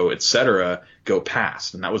Soto, etc. go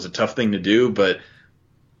past. And that was a tough thing to do, but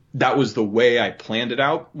that was the way I planned it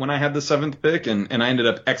out when I had the 7th pick, and I ended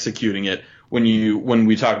up executing it. When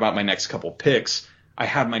we talk about my next couple picks, I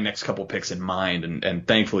had my next couple picks in mind, and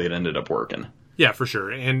thankfully it ended up working. Yeah, for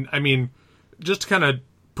sure. And I mean, just to kind of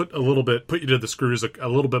put you to the screws a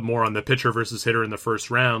little bit more on the pitcher versus hitter in the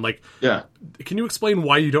first round, like, yeah, can you explain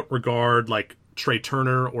why you don't regard like Trey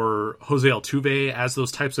Turner or Jose Altuve as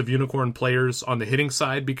those types of unicorn players on the hitting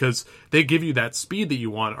side, because they give you that speed that you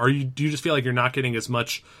want? Do you just feel like you're not getting as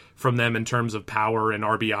much from them in terms of power and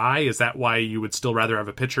RBI? Is that why you would still rather have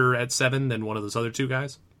a pitcher at 7 than one of those other 2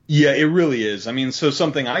 guys? Yeah, it really is. I mean, so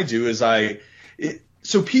something I do is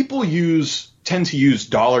so people tend to use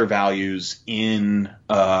dollar values in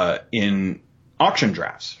auction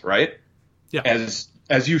drafts, right? Yeah.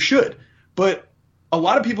 As you should. But a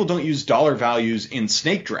lot of people don't use dollar values in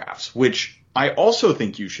snake drafts, which I also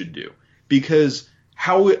think you should do, because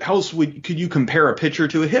how else could you compare a pitcher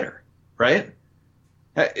to a hitter, right?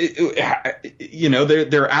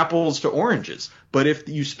 They're apples to oranges. But if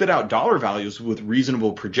you spit out dollar values with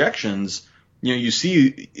reasonable projections,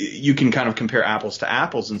 you can kind of compare apples to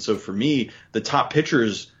apples. And so for me, the top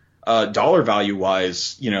pitchers, dollar value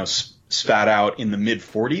wise, spat out in the mid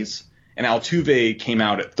 40s, and Altuve came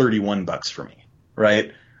out at $31 for me.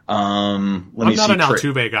 Right. I'm not an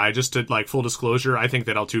Altuve guy. Just to like full disclosure, I think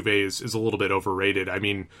that Altuve is a little bit overrated. I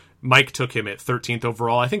mean, Mike took him at 13th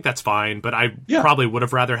overall. I think that's fine, but I probably would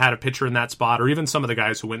have rather had a pitcher in that spot, or even some of the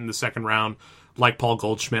guys who went in the 2nd round, like Paul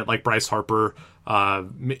Goldschmidt, like Bryce Harper,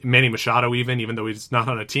 Manny Machado, even though he's not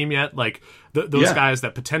on a team yet. Like those guys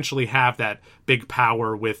that potentially have that big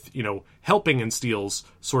power with, helping in steals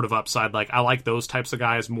sort of upside. Like, I like those types of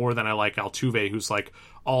guys more than I like Altuve, who's like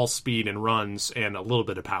all speed and runs and a little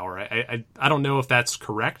bit of power. I don't know if that's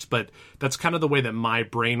correct, but that's kind of the way that my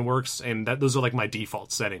brain works, and those are like my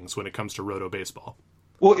default settings when it comes to roto baseball.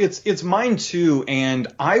 Well, it's mine too, and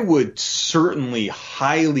I would certainly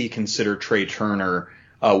highly consider Trey Turner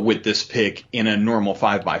with this pick in a normal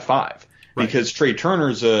 5x5, because Trey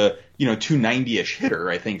Turner's a 290-ish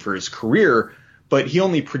hitter, I think, for his career, but he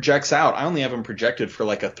only projects out. I only have him projected for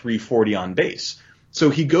like a 340 on base.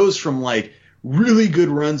 So he goes from like really good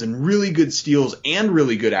runs and really good steals and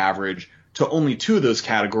really good average to only 2 of those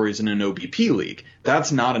categories in an OBP league.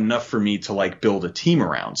 That's not enough for me to like build a team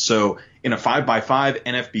around. So in a 5x5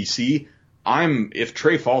 NFBC, if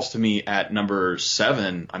Trey falls to me at number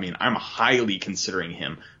 7, I mean, I'm highly considering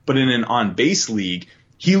him. But in an on-base league,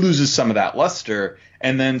 he loses some of that luster,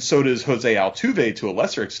 and then so does Jose Altuve to a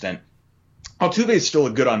lesser extent. Altuve is still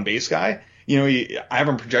a good on-base guy. I have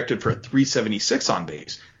him projected for a 376 on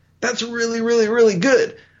base. That's really, really, really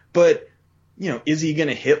good. But, is he going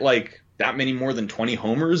to hit like that many more than 20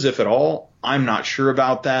 homers, if at all. I'm not sure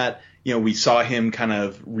about that. We saw him kind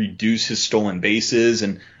of reduce his stolen bases,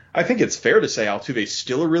 and I think it's fair to say Altuve's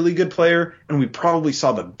still a really good player, and we probably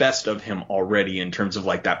saw the best of him already in terms of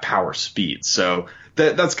like that power speed. So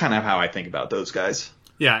that's kind of how I think about those guys.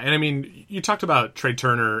 Yeah, and I mean, you talked about Trey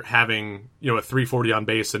Turner having, a 340 on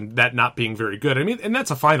base and that not being very good. I mean, and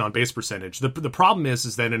that's a fine on base percentage. The problem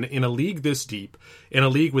is that in a league this deep, in a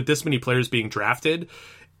league with this many players being drafted,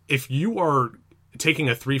 if you are taking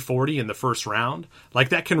a 340 in the first round, like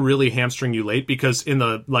that can really hamstring you late, because in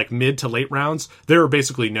the like mid to late rounds, there are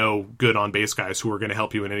basically no good on base guys who are going to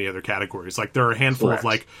help you in any other categories. Like there are a handful of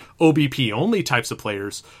like OBP only types of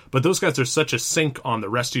players, but those guys are such a sink on the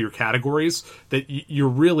rest of your categories that you're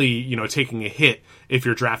really, taking a hit if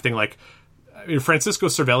you're drafting like, Francisco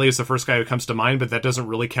Cervelli is the first guy who comes to mind, but that doesn't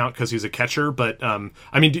really count because he's a catcher. But,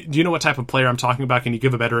 I mean, do you know what type of player I'm talking about? Can you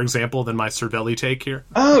give a better example than my Cervelli take here?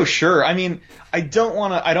 Oh, sure. I mean, I don't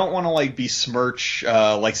want to like besmirch,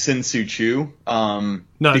 like Sin-Soo Choo. No,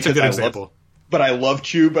 it's a good example. But I love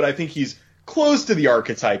Choo, but I think he's close to the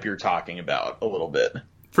archetype you're talking about a little bit.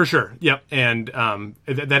 For sure. Yep. And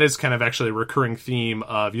that is kind of actually a recurring theme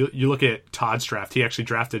of, you look at Todd's draft. He actually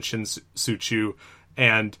drafted Shin-Soo Choo,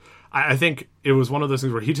 and I think it was one of those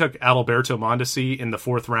things where he took Adalberto Mondesi in the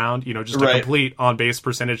 4th round, just a complete on-base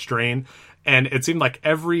percentage drain. And it seemed like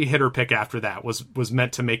every hitter pick after that was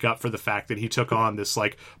meant to make up for the fact that he took on this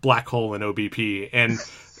like black hole in OBP. And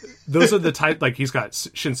those are the type, like he's got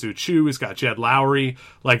Shin-Soo Choo, he's got Jed Lowry,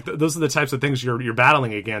 like those are the types of things you're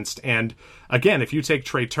battling against. And again, if you take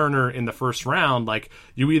Trey Turner in the first round, like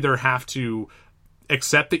you either have to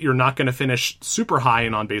accept that you're not going to finish super high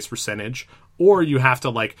in on-base percentage, or you have to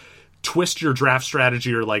like twist your draft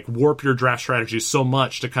strategy or like warp your draft strategy so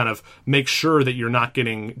much to kind of make sure that you're not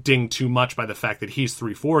getting dinged too much by the fact that he's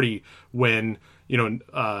 340 when,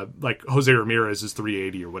 like Jose Ramirez is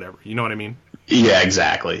 380 or whatever. You know what I mean? Yeah,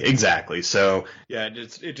 exactly. So yeah,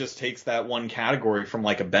 it just takes that one category from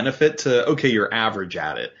like a benefit to, okay, you're average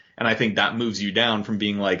at it. And I think that moves you down from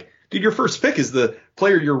being like, dude, your first pick is the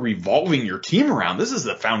player you're revolving your team around. This is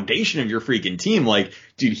the foundation of your freaking team. Like,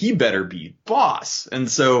 dude, he better be boss. And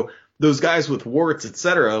so those guys with warts,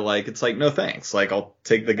 etc., like it's like, no thanks. Like I'll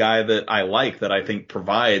take the guy that I like, that I think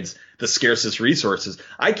provides the scarcest resources.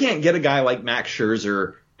 I can't get a guy like Max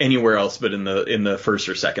Scherzer anywhere else but in the first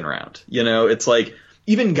or second round. It's like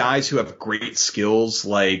even guys who have great skills,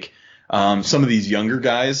 like some of these younger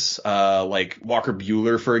guys, like Walker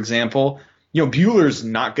Buehler, for example. Buehler's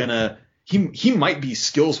not gonna. He might be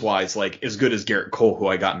skills wise like as good as Garrett Cole, who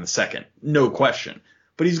I got in the second, no question.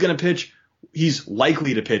 But he's gonna pitch. He's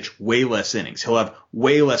likely to pitch way less innings. He'll have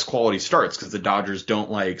way less quality starts because the Dodgers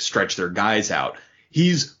don't like stretch their guys out.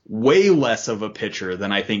 He's way less of a pitcher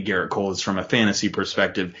than I think Garrett Cole is from a fantasy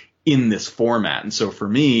perspective in this format. And so for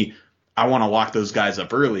me, I want to lock those guys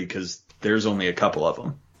up early because there's only a couple of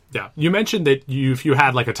them. Yeah. You mentioned that if you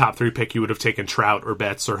had like a top 3 pick, you would have taken Trout or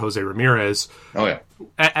Betts or Jose Ramirez. Oh, yeah.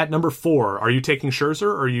 At number 4, are you taking Scherzer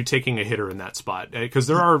or are you taking a hitter in that spot? Because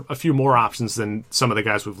there are a few more options than some of the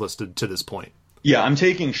guys we've listed to this point. Yeah, I'm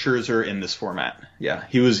taking Scherzer in this format. Yeah,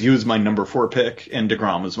 he was my number 4 pick, and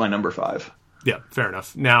DeGrom was my number 5. Yeah, fair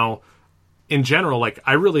enough. Now, in general, like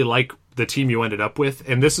I really like the team you ended up with,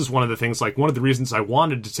 and this is one of the things, like one of the reasons I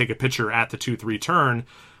wanted to take a pitcher at the 2-3 turn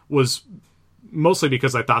was mostly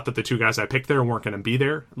because I thought that the 2 guys I picked there weren't going to be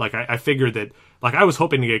there. Like I figured that, like I was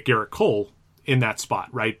hoping to get Garrett Cole in that spot,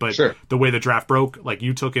 right? But sure. The way the draft broke, like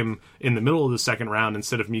you took him in the middle of the second round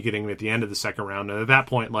instead of me getting him at the end of the second round. And at that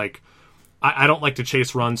point, like I don't like to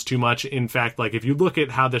chase runs too much. In fact, like if you look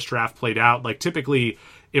at how this draft played out, like typically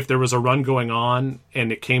if there was a run going on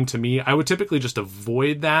and it came to me, I would typically just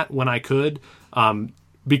avoid that when I could.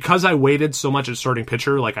 Because I waited so much at starting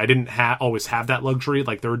pitcher, like I didn't always have that luxury.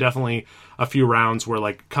 Like there were definitely a few rounds where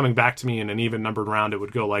like coming back to me in an even numbered round, it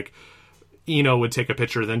would go like Eno would take a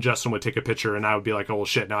pitcher, then Justin would take a pitcher, and I would be like, oh well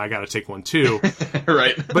shit, now I got to take one too.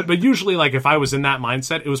 Right. But usually like if I was in that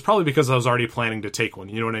mindset, it was probably because I was already planning to take one.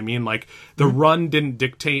 You know what I mean? Like the run didn't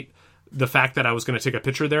dictate the fact that I was going to take a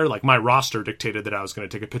pitcher there. Like my roster dictated that I was going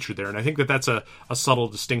to take a pitcher there. And I think that that's a subtle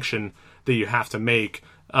distinction that you have to make.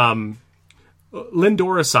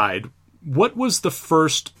 Lindor aside, what was the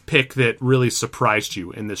first pick that really surprised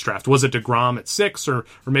you in this draft? Was it DeGrom at 6 or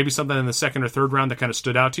maybe something in the second or third round that kind of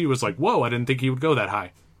stood out to you? It was like, whoa, I didn't think he would go that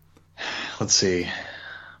high. Let's see.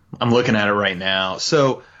 I'm looking at it right now.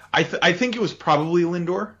 So I think it was probably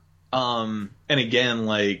Lindor. And again,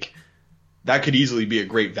 like that could easily be a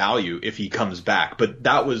great value if he comes back. But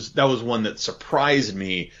that was one that surprised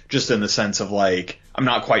me just in the sense of like, I'm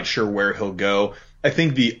not quite sure where he'll go. I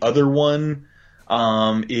think the other one,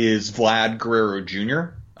 is Vlad Guerrero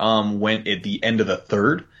Jr. Went at the end of the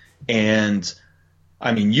third, and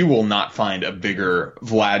I mean, you will not find a bigger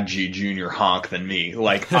Vlad G Jr. honk than me.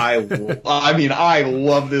 Like I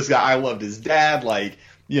love this guy. I loved his dad. Like,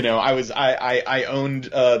 you know, I owned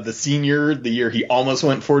the senior the year he almost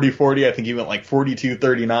went 40-40. I think he went like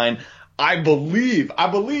 42-39. I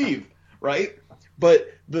believe, right? But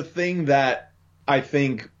the thing that I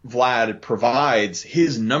think Vlad provides,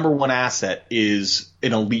 his number one asset is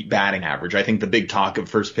an elite batting average. I think the big talk of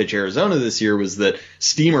First Pitch Arizona this year was that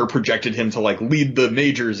Steamer projected him to like lead the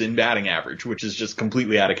majors in batting average, which is just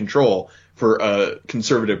completely out of control for a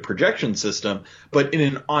conservative projection system. But in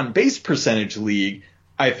an on-base percentage league,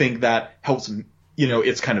 I think that helps, you know,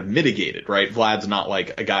 it's kind of mitigated, right? Vlad's not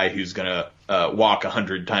like a guy who's going to walk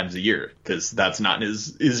 100 times a year, because that's not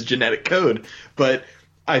his genetic code. But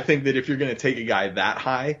I think that if you're going to take a guy that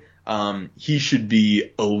high, he should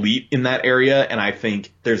be elite in that area. And I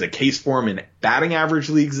think there's a case for him in batting average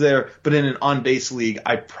leagues there. But in an on-base league,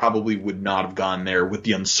 I probably would not have gone there with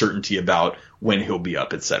the uncertainty about when he'll be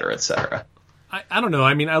up, et cetera, et cetera. I don't know.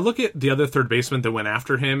 I mean, I look at the other third baseman that went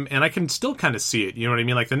after him, and I can still kind of see it. You know what I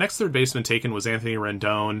mean? Like, the next third baseman taken was Anthony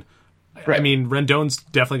Rendon. Right. I mean, Rendon's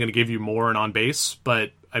definitely going to give you more in on base,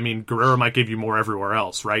 but I mean, Guerrero might give you more everywhere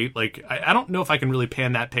else, right? Like, I don't know if I can really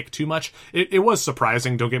pan that pick too much. It was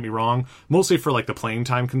surprising, don't get me wrong, mostly for like the playing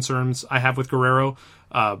time concerns I have with Guerrero.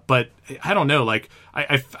 But I don't know. Like,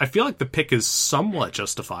 I feel like the pick is somewhat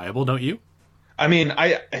justifiable, don't you? I mean,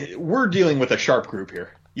 we're dealing with a sharp group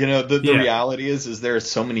here. You know, the reality is there are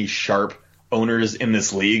so many sharp owners in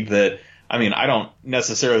this league that, I mean, I don't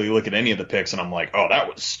necessarily look at any of the picks and I'm like, oh, that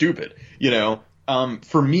was stupid. You know,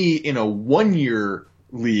 for me, in a 1 year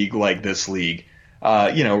league like this league,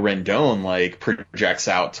 you know, Rendon like projects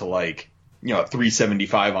out to like, you know,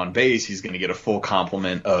 375 on base. He's going to get a full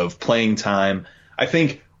complement of playing time. I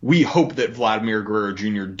think we hope that Vladimir Guerrero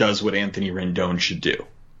Jr. does what Anthony Rendon should do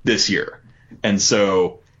this year. And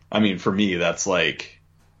so, I mean, for me, that's like,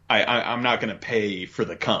 I'm not going to pay for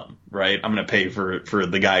the come, right? I'm going to pay for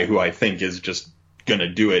the guy who I think is just going to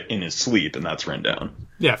do it in his sleep, and that's Rendon.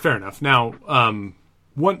 Yeah, fair enough. Now,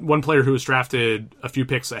 one player who was drafted a few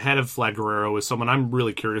picks ahead of Vlad Guerrero is someone I'm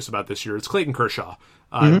really curious about this year. It's Clayton Kershaw.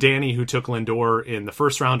 Danny, who took Lindor in the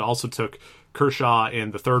first round, also took Kershaw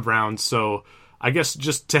in the third round. So I guess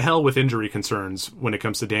just to hell with injury concerns when it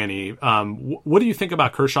comes to Danny. What do you think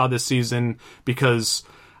about Kershaw this season? Because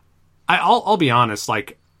I'll be honest,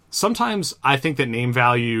 like, sometimes I think that name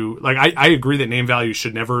value, like I agree that name value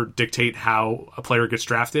should never dictate how a player gets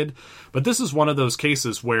drafted, but this is one of those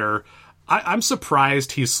cases where I'm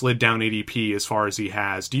surprised he's slid down ADP as far as he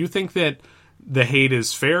has. Do you think that the hate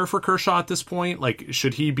is fair for Kershaw at this point? Like,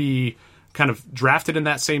 should he be kind of drafted in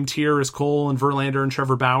that same tier as Cole and Verlander and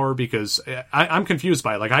Trevor Bauer? Because I'm confused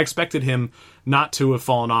by it. Like, I expected him not to have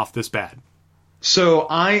fallen off this bad. So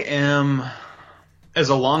I am, as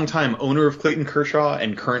a longtime owner of Clayton Kershaw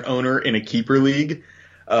and current owner in a keeper league,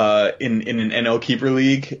 in an NL keeper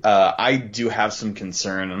league, I do have some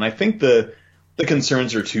concern. And I think the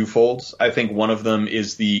concerns are twofold. I think one of them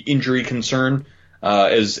is the injury concern.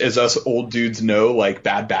 As us old dudes know, like,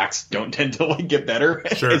 bad backs don't tend to like get better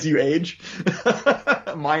as you age.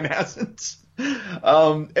 Mine hasn't.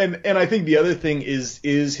 And I think the other thing is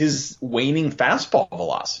his waning fastball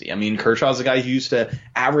velocity. I mean, Kershaw's a guy who used to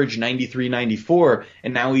average 93, 94,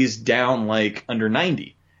 and now he's down like under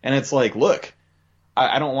 90. And it's like, look,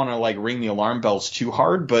 I don't want to like ring the alarm bells too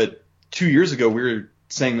hard, but 2 years ago we were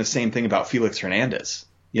saying the same thing about Felix Hernandez,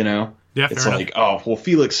 you know? Yeah, it's like, oh, well,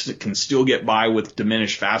 Felix can still get by with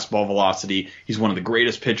diminished fastball velocity. He's one of the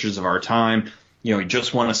greatest pitchers of our time. You know, he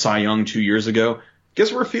just won a Cy Young 2 years ago.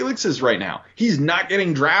 Guess where Felix is right now? He's not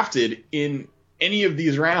getting drafted in any of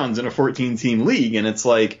these rounds in a 14-team league. And it's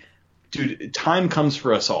like, dude, time comes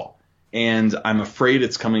for us all. And I'm afraid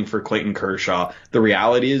it's coming for Clayton Kershaw. The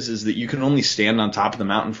reality is that you can only stand on top of the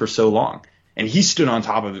mountain for so long. And he stood on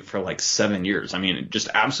top of it for like 7 years. I mean, just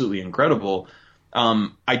absolutely incredible.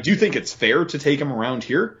 I do think it's fair to take him around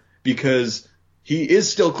here because he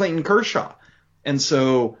is still Clayton Kershaw. And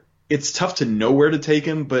so it's tough to know where to take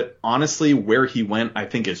him, but honestly, where he went, I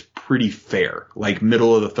think is pretty fair. Like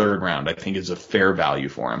middle of the third round, I think is a fair value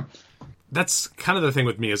for him. That's kind of the thing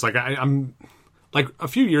with me is like, I'm like a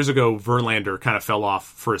few years ago, Verlander kind of fell off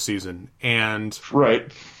for a season and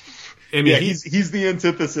right. I mean, yeah, he's the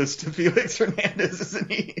antithesis to Felix Hernandez,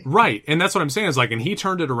 isn't he? Right, and that's what I'm saying is like, and he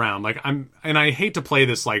turned it around. Like I hate to play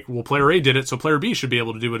this like, well, player A did it, so player B should be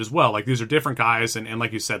able to do it as well. Like these are different guys, and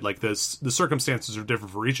like you said, like the circumstances are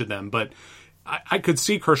different for each of them. But I could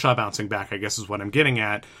see Kershaw bouncing back, I guess is what I'm getting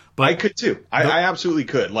at. But I could too. I absolutely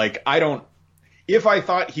could. Like if I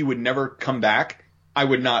thought he would never come back, I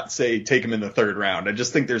would not say take him in the third round. I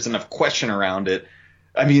just think there's enough question around it.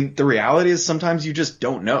 I mean, the reality is sometimes you just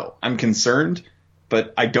don't know. I'm concerned,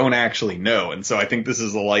 but I don't actually know. And so I think this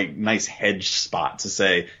is a nice hedge spot to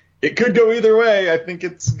say it could go either way. I think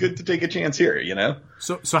it's good to take a chance here, you know?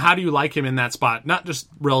 So how do you like him in that spot? Not just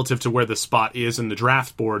relative to where the spot is in the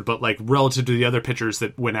draft board, but relative to the other pitchers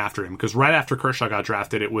that went after him. Because right after Kershaw got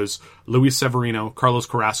drafted, it was Luis Severino, Carlos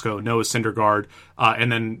Carrasco, Noah Syndergaard,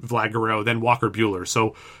 and then Vlad Guerrero, then Walker Buehler.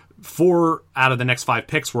 So 4 out of the next 5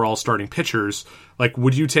 picks were all starting pitchers.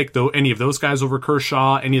 Would you take any of those guys over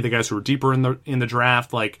Kershaw? Any of the guys who were deeper in the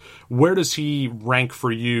draft? Where does he rank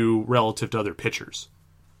for you relative to other pitchers?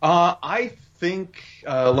 I think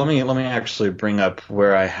let me actually bring up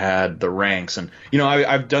where I had the ranks, and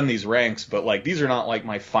I've done these ranks, but these are not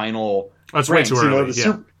my final. That's ranks. Way too early.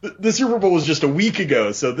 The Super Bowl was just a week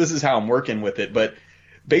ago, so this is how I'm working with it. But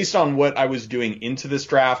based on what I was doing into this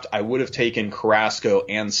draft, I would have taken Carrasco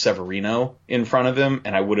and Severino in front of him,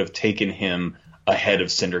 and I would have taken him ahead of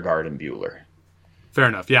Syndergaard and Buehler. Fair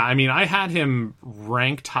enough. Yeah, I mean, I had him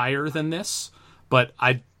ranked higher than this, but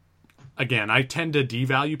I tend to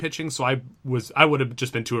devalue pitching, so I would have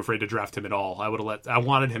just been too afraid to draft him at all. I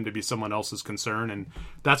wanted him to be someone else's concern, and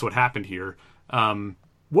that's what happened here.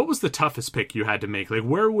 What was the toughest pick you had to make?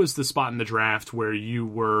 Where was the spot in the draft where you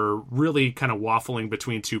were really kind of waffling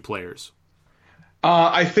between 2 players?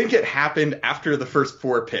 I think it happened after the first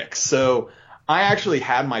 4 picks. So I actually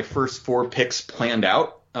had my first 4 picks planned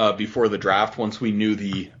out before the draft once we knew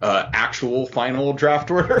the actual final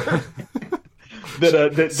draft order.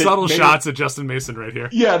 Subtle shots at Justin Mason right here.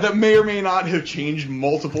 Yeah, that may or may not have changed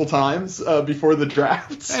multiple times before the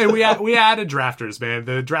draft. Hey, we added drafters, man.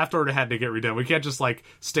 The draft order had to get redone. We can't just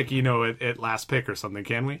stick at last pick or something,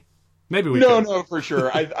 can we? Maybe we could. No, for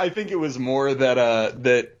sure. I think it was more that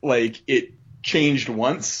it changed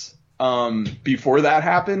once before that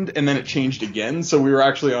happened, and then it changed again. So we were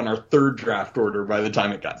actually on our 3rd draft order by the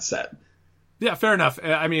time it got set. Yeah, fair enough.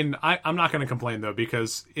 I mean, I'm not going to complain, though,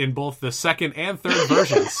 because in both the second and third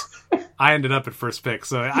versions, I ended up at first pick.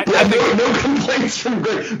 So I think no complaints from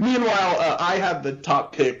Greg. Meanwhile, I had the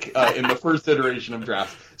top pick in the first iteration of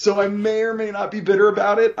drafts. So I may or may not be bitter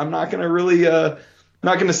about it. I'm not going to really not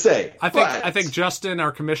going to say. I think Justin,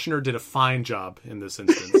 our commissioner, did a fine job in this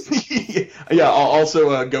instance. Yeah, I'll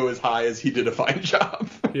also go as high as he did a fine job.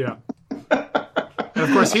 Yeah. And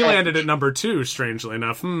of course, he landed at number 2, strangely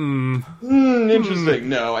enough. Interesting.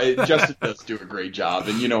 No, Justin does do a great job.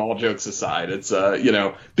 And, all jokes aside, it's,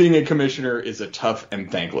 being a commissioner is a tough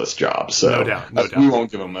and thankless job. So no doubt. We won't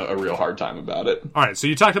give him a real hard time about it. All right, so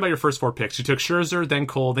you talked about your first 4 picks. You took Scherzer, then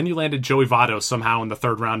Cole, then you landed Joey Votto somehow in the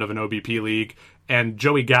 3rd round of an OBP league, and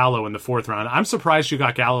Joey Gallo in the 4th round. I'm surprised you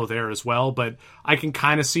got Gallo there as well, but I can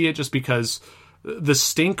kind of see it just because the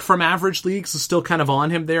stink from average leagues is still kind of on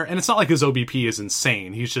him there. And it's not like his OBP is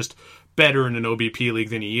insane. He's just better in an OBP league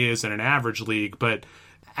than he is in an average league. But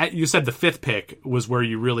you said the 5th pick was where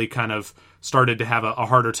you really kind of started to have a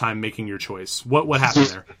harder time making your choice. What happened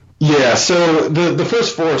there? Yeah, so the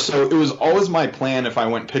first 4, so it was always my plan if I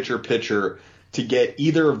went pitcher to get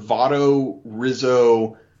either Votto,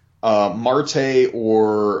 Rizzo, Marte,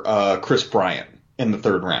 or Chris Bryant in the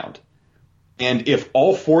 3rd round. And if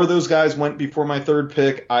all 4 of those guys went before my 3rd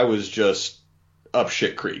pick, I was just up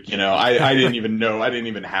shit creek. I didn't even know. I didn't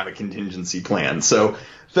even have a contingency plan. So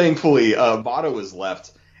thankfully, Votto was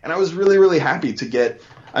left. And I was really, really happy to get,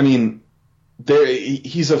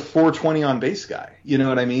 he's a 420 on base guy. You know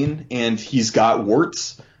what I mean? And he's got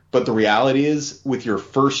warts. But the reality is, with your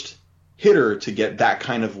first hitter to get that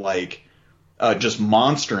kind of just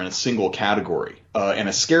monster in a single category, in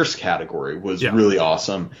a scarce category was really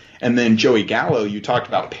awesome. And then Joey Gallo, you talked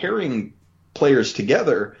about pairing players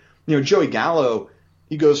together. Joey Gallo,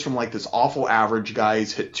 he goes from this awful average guy.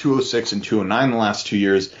 He's hit 206 and 209 the last 2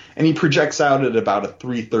 years, and he projects out at about a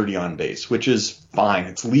 330 on base, which is fine.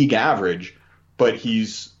 It's league average, but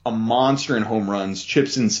he's a monster in home runs,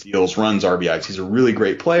 chips and steals, runs, RBIs. He's a really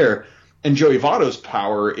great player. And Joey Votto's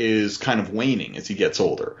power is kind of waning as he gets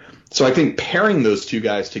older. So I think pairing those 2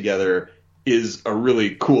 guys together is a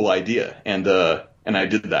really cool idea, and I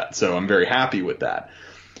did that. So I'm very happy with that.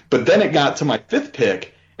 But then it got to my 5th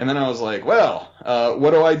pick, and then I was like, well,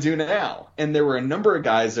 what do I do now? And there were a number of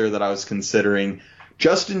guys there that I was considering: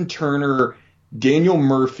 Justin Turner, Daniel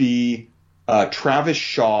Murphy, Travis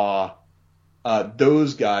Shaw.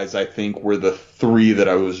 Those guys, I think, were the 3 that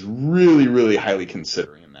I was really, really highly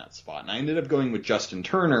considering in that spot. And I ended up going with Justin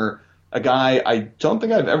Turner, a guy I don't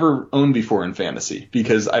think I've ever owned before in fantasy,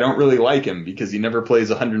 because I don't really like him because he never plays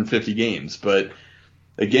 150 games. But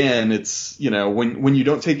again, it's, when you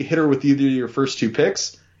don't take a hitter with either of your first two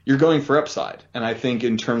picks, you're going for upside. And I think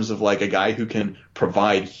in terms of like a guy who can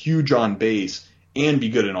provide huge on base and be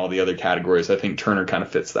good in all the other categories, I think Turner kind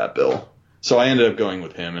of fits that bill. So I ended up going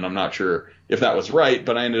with him, and I'm not sure if that was right,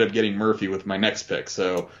 but I ended up getting Murphy with my next pick.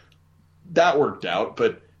 So that worked out.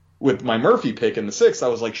 But with my Murphy pick in the 6th, I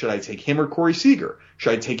was like, should I take him or Corey Seager?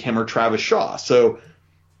 Should I take him or Travis Shaw? So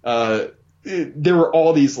there were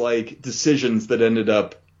all these like decisions that ended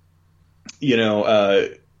up,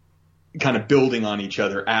 kind of building on each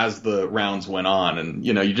other as the rounds went on. And,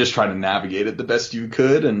 you just try to navigate it the best you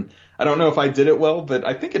could. And I don't know if I did it well, but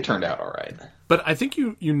I think it turned out all right. But I think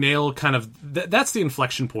you nail kind of that's the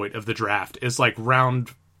inflection point of the draft, is like round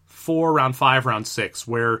 4, round 5, round 6,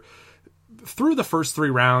 where through the first 3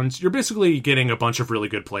 rounds, you're basically getting a bunch of really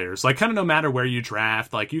good players. Like, kind of no matter where you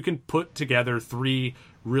draft, like you can put together 3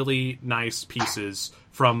 really nice pieces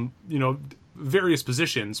from, various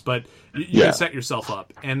positions, but you can set yourself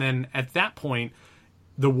up. And then at that point,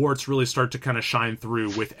 the warts really start to kind of shine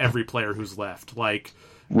through with every player who's left. Like,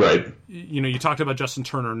 right. You talked about Justin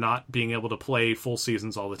Turner not being able to play full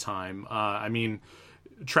seasons all the time.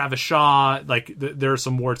 Travis Shaw, like there are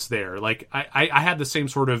some warts there. Like I had the same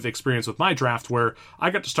sort of experience with my draft where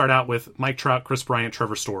I got to start out with Mike Trout, Chris Bryant,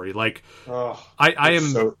 Trevor Story. Like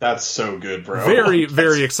that's so good, bro. Very,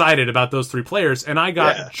 very excited about those 3 players. And I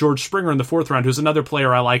got George Springer in the 4th round, who's another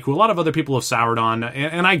player I like, who a lot of other people have soured on,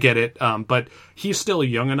 and I get it. But he's still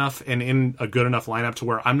young enough and in a good enough lineup to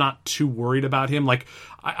where I'm not too worried about him. Like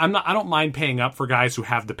I don't mind paying up for guys who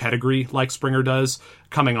have the pedigree like Springer does,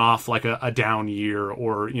 coming off like a down year,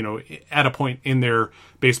 or, at a point in their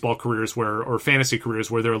baseball careers or fantasy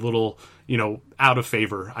careers where they're a little, out of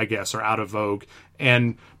favor, I guess, or out of vogue.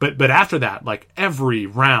 And, but after that, like every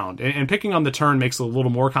round and picking on the turn makes it a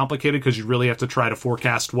little more complicated because you really have to try to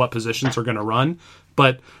forecast what positions are going to run.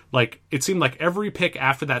 But like, it seemed like every pick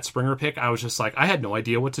after that Springer pick, I was just like, I had no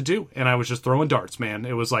idea what to do. And I was just throwing darts, man.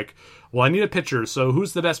 It was like, well, I need a pitcher. So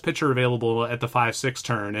who's the best pitcher available at the 5-6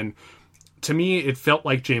 turn? And to me, it felt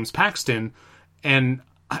like James Paxton. And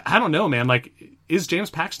I don't know, man, like, is James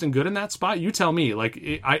Paxton good in that spot? You tell me.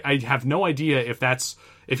 Like, I have no idea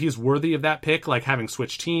if he's worthy of that pick, like having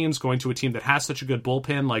switched teams, going to a team that has such a good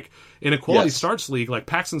bullpen. Like in a quality starts league, like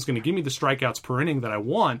Paxton's going to give me the strikeouts per inning that I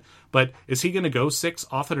want, but is he going to go 6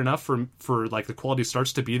 often enough for like the quality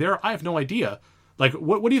starts to be there? I have no idea. Like,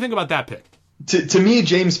 what do you think about that pick? To me,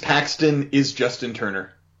 James Paxton is Justin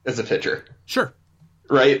Turner as a pitcher. Sure.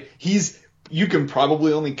 Right? You can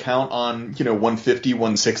probably only count on, 150,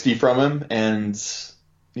 160 from him. And,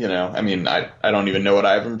 I don't even know what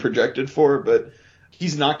I have him projected for, but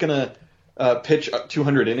he's not going to pitch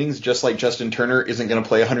 200 innings, just like Justin Turner isn't going to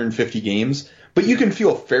play 150 games. But you can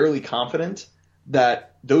feel fairly confident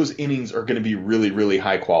that those innings are going to be really, really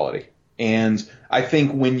high quality. And I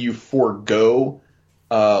think when you forego,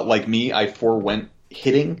 like me, I forewent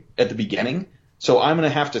hitting at the beginning. So I'm going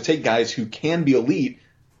to have to take guys who can be elite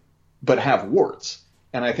but have warts.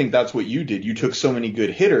 And I think that's what you did. You took so many good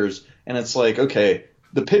hitters, and it's like, okay,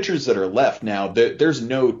 the pitchers that are left now, there's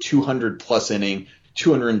no 200-plus inning,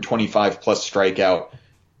 225-plus strikeout,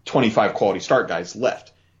 25 quality start guys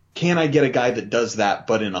left. Can I get a guy that does that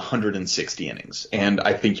but in 160 innings? And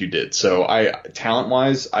I think you did. So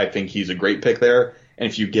talent-wise, I think he's a great pick there. And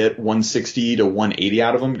if you get 160 to 180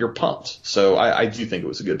 out of him, you're pumped. So I do think it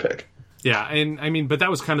was a good pick. Yeah, and but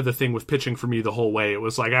that was kind of the thing with pitching for me the whole way. It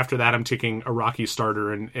was like after that I'm taking a Rocky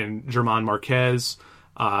starter and German Marquez,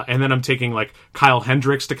 and then I'm taking like Kyle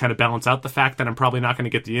Hendricks to kind of balance out the fact that I'm probably not going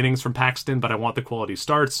to get the innings from Paxton, but I want the quality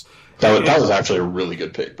starts. That was actually a really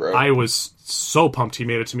good pick, bro. I was so pumped he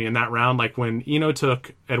made it to me in that round. Like when Eno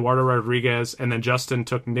took Eduardo Rodriguez and then Justin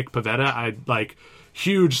took Nick Pivetta, I like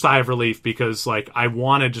huge sigh of relief because like I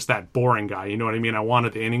wanted just that boring guy, you know what I mean? I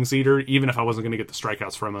wanted the innings eater, even if I wasn't going to get the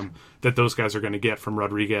strikeouts from him that those guys are going to get from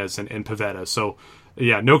Rodriguez and Pivetta. So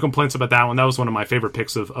yeah, no complaints about that one. That was one of my favorite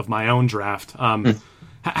picks of my own draft.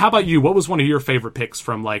 How about you? What was one of your favorite picks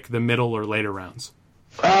from like the middle or later rounds?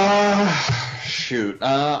 Shoot.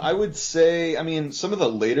 I would say, some of the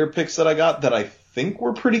later picks that I got that I think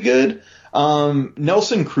were pretty good.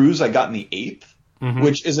 Nelson Cruz I got in the 8th. Mm-hmm.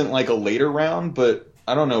 Which isn't like a later round, but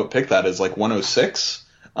I don't know what pick that is, like 106.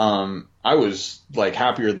 I was like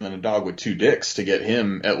happier than a dog with 2 dicks to get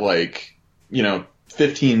him at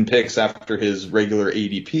 15 picks after his regular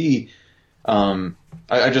ADP.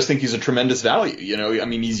 I just think he's a tremendous value.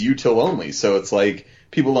 He's util only, so it's like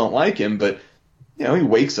people don't like him, but he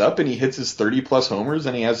wakes up and he hits his 30+ homers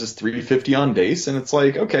and he has his 350 on base, and it's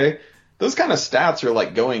like, okay, those kind of stats are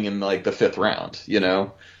like going in like the 5th round,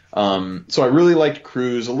 So I really liked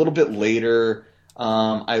Cruz. A little bit later,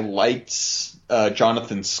 I liked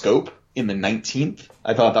Jonathan Scope in the 19th.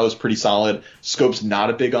 I thought that was pretty solid. Scope's not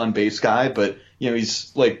a big on base guy, but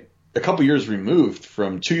he's like a couple years removed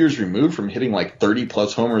from 2 years removed from hitting like 30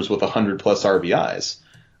 plus homers with 100 plus RBIs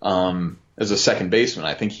as a second baseman.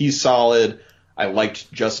 I think he's solid. I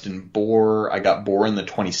liked Justin Bour. I got Bour in the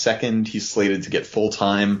 22nd. He's slated to get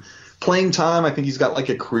full-time playing time. I think he's got like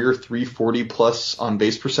a career 340 plus on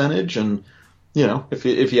base percentage. And,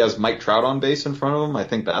 if he has Mike Trout on base in front of him, I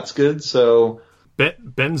think that's good. So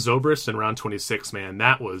Ben Zobrist in round 26, man,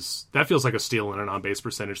 that feels like a steal in an on-base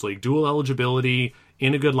percentage league. Dual eligibility,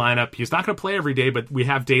 in a good lineup. He's not going to play every day, but we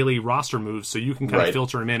have daily roster moves, so you can kind of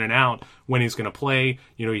filter him in and out when he's going to play.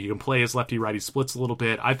 You can play his lefty-righty splits a little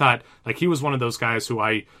bit. I thought like he was one of those guys who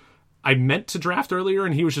I meant to draft earlier,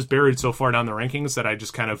 and he was just buried so far down the rankings that I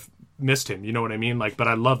just kind of missed him. You know what I mean? But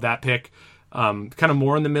I love that pick. Kind of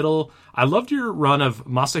more in the middle. I loved your run of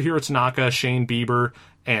Masahiro Tanaka, Shane Bieber,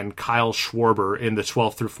 and Kyle Schwarber in the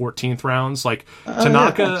 12th through 14th rounds.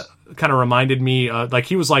 Tanaka kind of reminded me,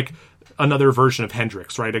 he was like another version of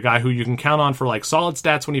Hendricks, right? A guy who you can count on for like solid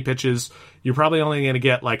stats when he pitches. You're probably only going to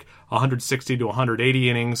get like 160 to 180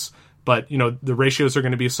 innings, but the ratios are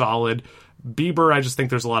going to be solid. Bieber, I just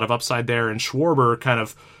think there's a lot of upside there, and Schwarber kind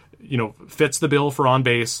of fits the bill for on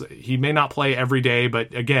base. He may not play every day,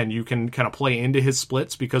 but again, you can kind of play into his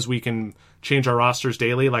splits because we can change our rosters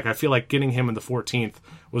daily. I feel like getting him in the 14th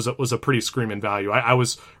was a pretty screaming value. I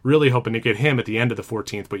was really hoping to get him at the end of the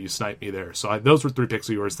 14th, but you sniped me there. So those were 3 picks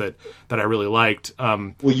of yours that I really liked.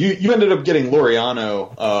 Well, you ended up getting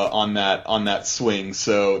Laureano on that swing,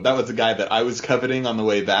 so that was a guy that I was coveting on the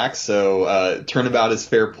way back. So turnabout is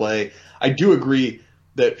fair play. I do agree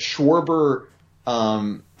that Schwarber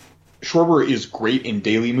is great in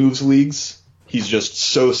daily moves leagues. He's just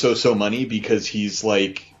so money because he's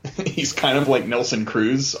kind of like Nelson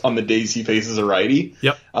Cruz on the days he faces a righty.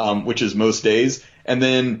 Yep. Which is most days. And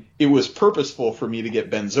then it was purposeful for me to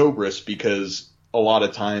get Ben Zobrist because a lot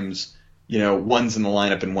of times, one's in the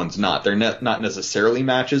lineup and one's not. They're not necessarily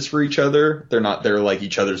matches for each other. They're like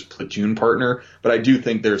each other's platoon partner, but I do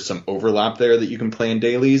think there's some overlap there that you can play in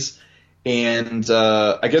dailies. And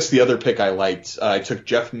I guess the other pick I liked, I took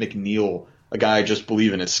Jeff McNeil, a guy I just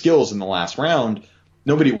believe in his skills in the last round.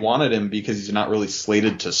 Nobody wanted him because he's not really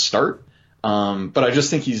slated to start. But I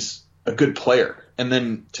just think he's a good player. And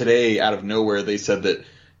then today, out of nowhere, they said that,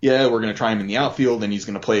 we're going to try him in the outfield and he's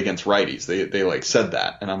going to play against righties. They said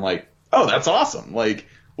that. And I'm like, oh, that's awesome.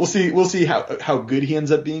 We'll see how good he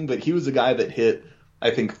ends up being. But he was a guy that hit,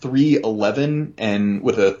 I think, 311 and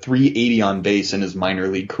with a 380 on base in his minor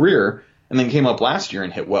league career. And then came up last year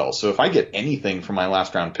and hit well. So if I get anything from my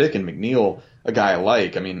last round pick in McNeil, a guy I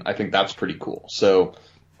like, I think that's pretty cool. So,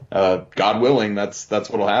 God willing, that's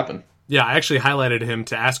what'll happen. Yeah, I actually highlighted him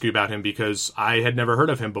to ask you about him because I had never heard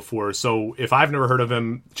of him before. So if I've never heard of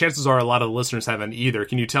him, chances are a lot of the listeners haven't either.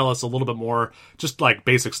 Can you tell us a little bit more, just like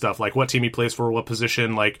basic stuff, like what team he plays for, what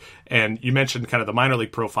position, and you mentioned kind of the minor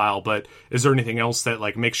league profile, but is there anything else that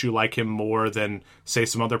makes you like him more than, say,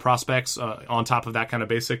 some other prospects on top of that kind of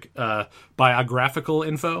basic biographical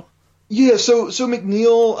info? Yeah, so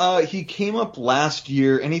McNeil, he came up last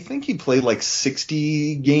year, and I think he played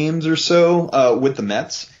 60 games or so with the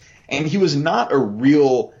Mets. And he was not a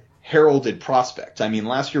real heralded prospect.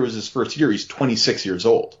 Last year was his first year. He's 26 years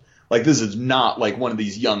old. This is not one of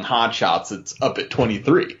these young hotshots that's up at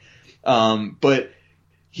 23. But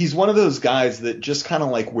he's one of those guys that just kind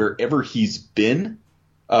of wherever he's been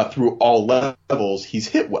through all levels, he's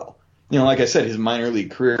hit well. Like I said, his minor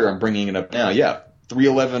league career, I'm bringing it up now. Yeah,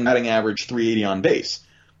 311 batting average, 380 on base.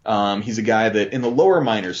 He's a guy that in the lower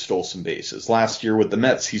minors stole some bases. Last year with the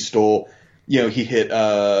Mets, he stole... he hit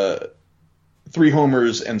 3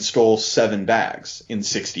 homers and stole 7 bags in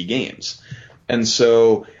 60 games. And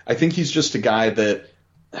so I think he's just a guy that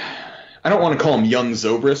I don't want to call him young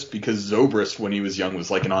Zobrist because Zobrist when he was young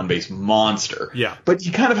was like an on-base monster. Yeah. But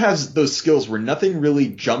he kind of has those skills where nothing really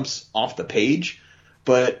jumps off the page.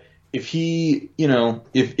 But if he,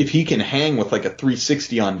 if he can hang with a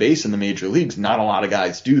 360 on base in the major leagues, not a lot of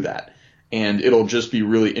guys do that. And it'll just be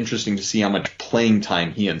really interesting to see how much playing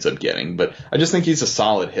time he ends up getting. But I just think he's a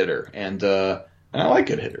solid hitter. And I like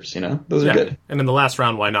good hitters, Those are good. And in the last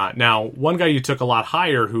round, why not? Now, one guy you took a lot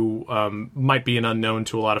higher who might be an unknown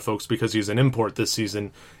to a lot of folks because he's an import this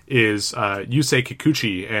season is Yusei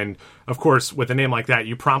Kikuchi. And, of course, with a name like that,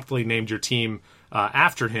 you promptly named your team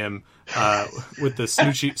after him with the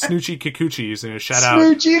Snoochie Kikuchis. And shout out...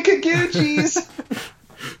 Snoochie Kikuchis!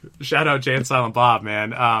 Shout out Jay and Silent Bob,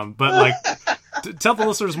 man. But tell the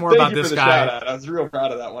listeners more about this guy. Shout out. I was real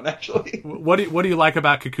proud of that one, actually. What do you like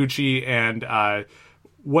about Kikuchi, and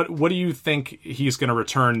what do you think he's going to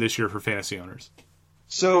return this year for fantasy owners?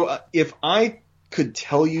 So if I could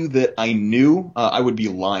tell you that I knew, I would be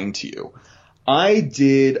lying to you. I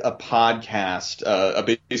did a podcast, a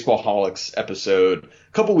Baseballholics episode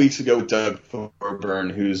a couple weeks ago with Doug Thorburn,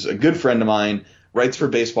 who's a good friend of mine, writes for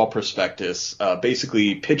Baseball Prospectus,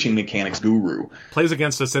 basically pitching mechanics guru. Plays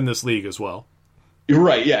against us in this league as well.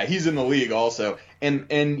 Right, yeah, he's in the league also.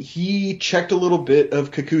 And he checked a little bit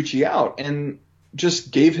of Kikuchi out and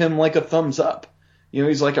just gave him like a thumbs up. You know,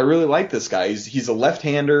 he's like, I really like this guy. He's a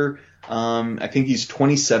left-hander. I think he's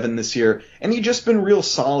 27 this year, and he's just been real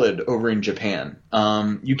solid over in Japan.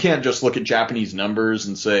 You can't just look at Japanese numbers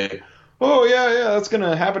and say, oh, yeah, that's going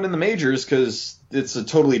to happen in the majors because it's a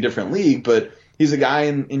totally different league. But he's a guy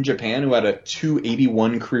in Japan who had a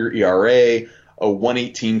 2.81 career ERA, a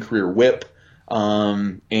 1.18 career WHIP.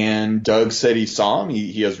 And Doug said he saw him.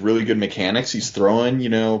 He has really good mechanics. He's throwing,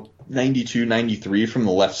 92, 93 from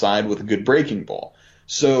the left side with a good breaking ball.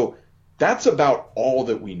 So that's about all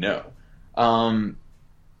that we know.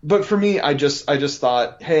 But for me, I just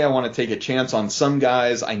thought, hey, I want to take a chance on some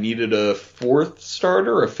guys. I needed a fourth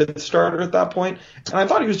starter or a fifth starter at that point. And I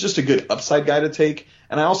thought he was just a good upside guy to take.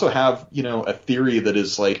 And I also have, a theory that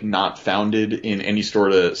is like not founded in any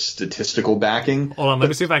sort of statistical backing. Hold on, let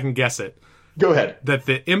me see if I can guess it. Go ahead. That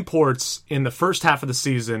the imports in the first half of the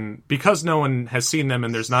season, because no one has seen them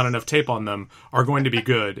and there's not enough tape on them, are going to be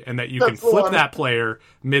good, and that you can flip that player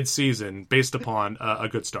mid-season based upon a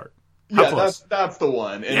good start. That's the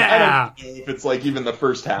one. And I don't know if it's like even the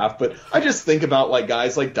first half, but I just think about like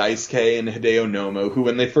guys like Daisuke and Hideo Nomo, who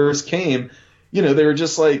when they first came, they were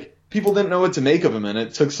just like, people didn't know what to make of them, and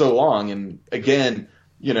it took so long. And again,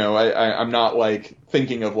 I'm not like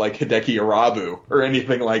thinking of like Hideki Arabu or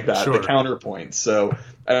anything like that, sure. The counterpoint. So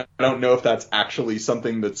I don't know if that's actually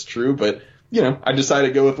something that's true, but I decided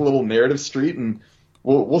to go with a little narrative street, and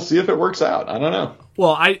we'll see if it works out. I don't know.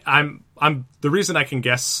 Well, I'm the reason I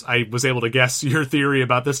was able to guess your theory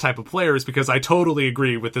about this type of player is because I totally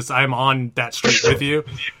agree with this. I'm on that street with you.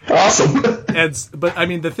 Awesome. But I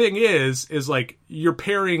mean, the thing is like you're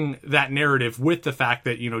pairing that narrative with the fact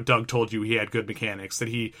that, Doug told you he had good mechanics, that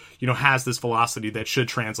he, has this velocity that should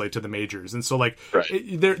translate to the majors. And so like, right.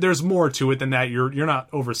 There's more to it than that. You're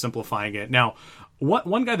not oversimplifying it. Now,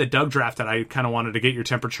 one guy that Doug drafted I kind of wanted to get your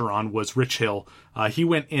temperature on was Rich Hill. He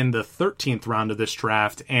went in the 13th round of this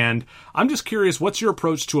draft, and I'm just curious, what's your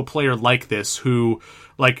approach to a player like this who,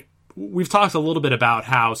 like, we've talked a little bit about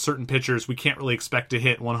how certain pitchers we can't really expect to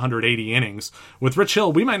hit 180 innings. With Rich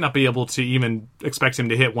Hill, we might not be able to even expect him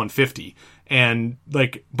to hit 150. And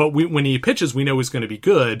like, but when he pitches, we know he's going to be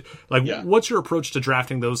good. Like, What's your approach to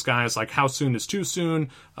drafting those guys? Like, how soon is too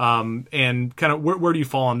soon? And kind of where do you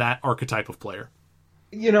fall on that archetype of player?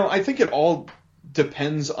 I think it all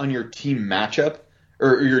depends on your team matchup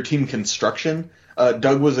or your team construction.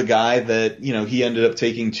 Doug was a guy that, he ended up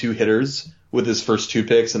taking two hitters with his first two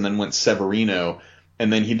picks and then went Severino,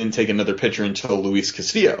 and then he didn't take another pitcher until Luis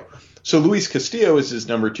Castillo. So Luis Castillo is his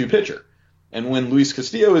number two pitcher. And when Luis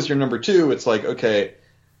Castillo is your number two, it's like, okay,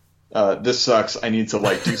 this sucks. I need to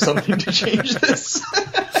like do something to change this.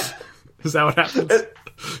 Is that what happens?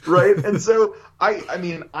 Right. And so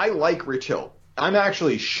I like Rich Hill. I'm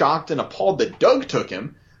actually shocked and appalled that Doug took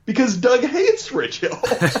him because Doug hates Rich Hill,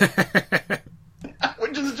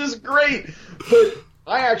 which is just great. But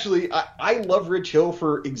I love Rich Hill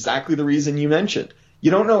for exactly the reason you mentioned.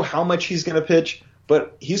 You don't know how much he's going to pitch,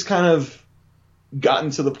 but he's kind of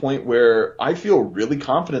gotten to the point where I feel really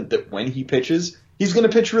confident that when he pitches, he's going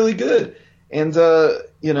to pitch really good. And,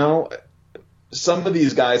 some of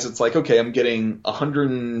these guys, it's like, okay, I'm getting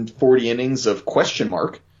 140 innings of question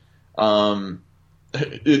mark.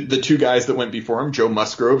 The two guys that went before him, Joe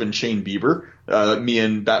Musgrove and Shane Bieber, me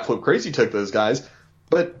and Batflip Crazy took those guys.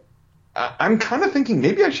 But I'm kind of thinking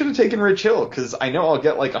maybe I should have taken Rich Hill because I know I'll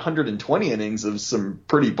get like 120 innings of some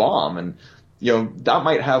pretty bomb. And, that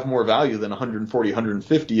might have more value than 140,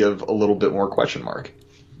 150 of a little bit more question mark.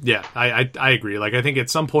 Yeah, I agree. Like, I think at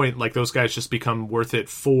some point, like, those guys just become worth it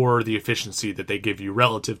for the efficiency that they give you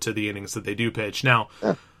relative to the innings that they do pitch. Now,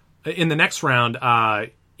 in the next round,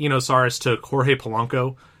 Saris took Jorge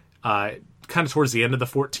Polanco kind of towards the end of the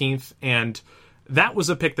 14th, and that was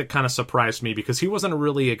a pick that kind of surprised me because he wasn't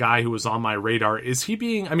really a guy who was on my radar. Is he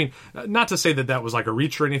being, not to say that was like a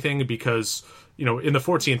reach or anything because, in the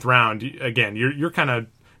 14th round, again, you're kind of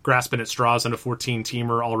grasping at straws in a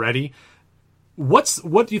 14-teamer already. What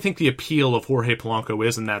do you think the appeal of Jorge Polanco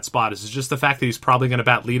is in that spot? Is it just the fact that he's probably going to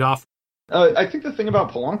bat leadoff? I think the thing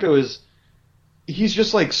about Polanco is he's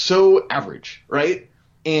just like so average, right?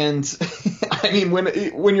 And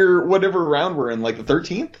when you're whatever round we're in, like the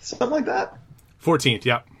 13th, something like that. 14th,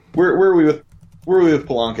 yeah. Where are we with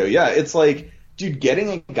Polanco? Yeah, it's like, dude, getting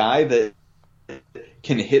a guy that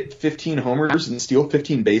can hit 15 homers and steal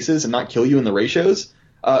 15 bases and not kill you in the ratios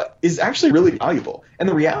is actually really valuable. And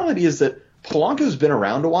the reality is that Polanco's been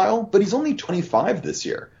around a while, but he's only 25 this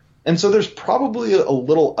year. And so there's probably a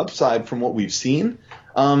little upside from what we've seen.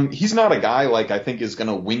 He's not a guy like I think is going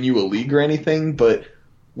to win you a league or anything, but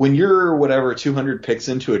when you're 200 picks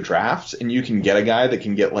into a draft and you can get a guy that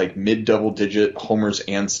can get like mid double digit homers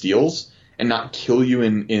and steals and not kill you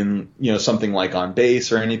in something like on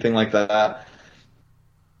base or anything like that,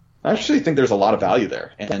 I actually think there's a lot of value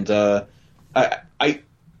there. And I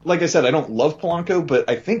like I said, I don't love Polanco, but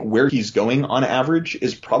I think where he's going on average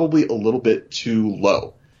is probably a little bit too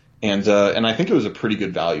low. And I think it was a pretty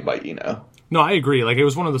good value by Eno. No, I agree. Like, it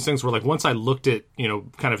was one of those things where, like, once I looked at,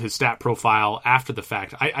 kind of his stat profile after the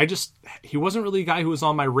fact, he wasn't really a guy who was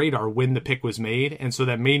on my radar when the pick was made. And so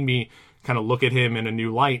that made me kind of look at him in a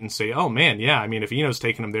new light and say, oh man, yeah, I mean, if Eno's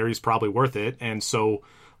taking him there, he's probably worth it. And so,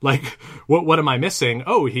 like, what am I missing?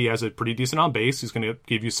 Oh, he has a pretty decent on base. He's going to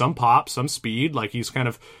give you some pop, some speed. Like, he's kind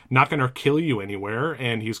of not going to kill you anywhere.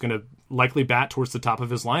 And he's going to likely bat towards the top of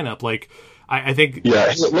his lineup. Like, I think.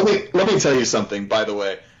 Yeah. Let me tell you something, by the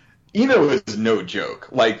way. Eno is no joke.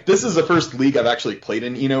 Like, this is the first league I've actually played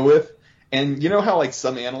in Eno with. And you know how, like,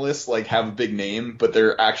 some analysts, like, have a big name, but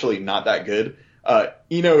they're actually not that good?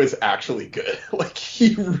 Eno is actually good. Like,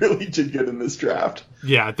 he really did good in this draft.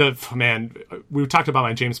 Yeah, we talked about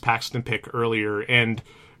my James Paxton pick earlier, and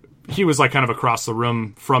he was, like, kind of across the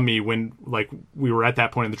room from me when, like, we were at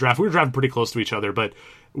that point in the draft. We were drafting pretty close to each other, but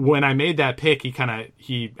when I made that pick,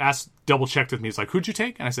 he double-checked with me. He's like, who'd you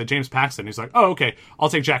take? And I said, James Paxton. He's like, oh, okay, I'll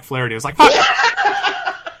take Jack Flaherty. I was like, fuck!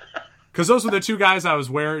 Because those were the two guys I was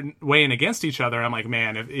weighing against each other. I'm like,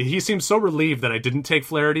 man, he seemed so relieved that I didn't take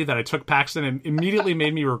Flaherty, that I took Paxton, and immediately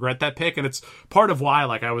made me regret that pick. And it's part of why,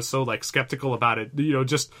 like, I was so, like, skeptical about it,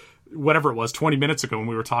 just whatever it was 20 minutes ago when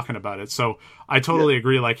we were talking about it. So I totally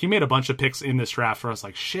agree. Like, he made a bunch of picks in this draft where I was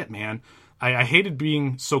like, shit, man. I hated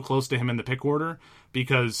being so close to him in the pick order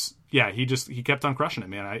because, yeah, he kept on crushing it,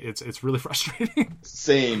 man. It's really frustrating.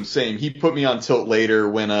 Same. He put me on tilt later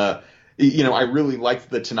when, I really liked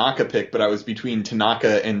the Tanaka pick, but I was between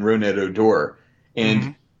Tanaka and Ronald Odor.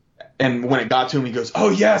 And when it got to him, he goes, oh,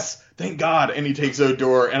 yes, thank God. And he takes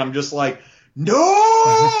Odor. And I'm just like, no!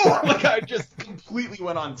 Like, I just completely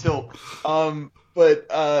went on tilt. But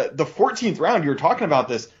the 14th round, you were talking about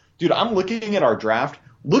this. Dude, I'm looking at our draft.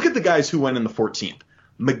 Look at the guys who went in the 14th.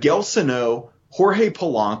 Miguel Sano, Jorge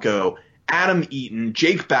Polanco, Adam Eaton,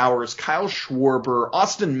 Jake Bowers, Kyle Schwarber,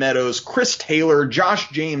 Austin Meadows, Chris Taylor,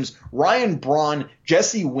 Josh James, Ryan Braun,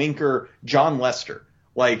 Jesse Winker, John Lester.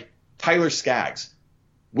 Like, Tyler Skaggs,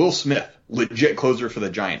 Will Smith, legit closer for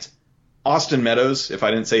the Giants. Austin Meadows, if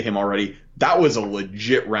I didn't say him already, that was a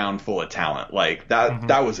legit round full of talent. Like,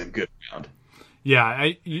 that was a good round.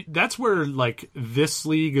 Yeah, that's where, like, this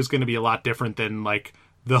league is going to be a lot different than, like,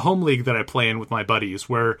 the home league that I play in with my buddies,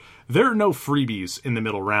 where there are no freebies in the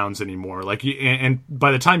middle rounds anymore. Like, and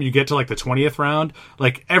by the time you get to, like, the 20th round,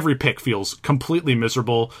 like, every pick feels completely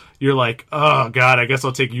miserable. You're like, oh God, I guess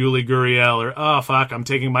I'll take Yuli Gurriel, or oh fuck, I'm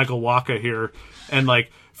taking Michael Wacha here, and,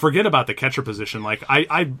 like, forget about the catcher position. Like,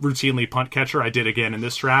 I routinely punt catcher. I did again in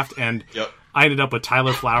this draft, and I ended up with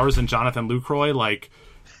Tyler Flowers and Jonathan Lucroy. Like,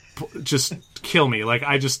 just kill me. Like,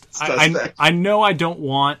 I know I don't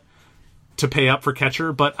want to pay up for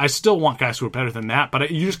catcher, but I still want guys who are better than that. But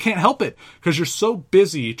you just can't help it because you're so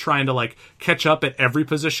busy trying to, like, catch up at every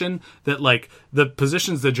position that, like, the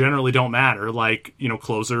positions that generally don't matter, like,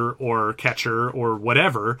 closer or catcher or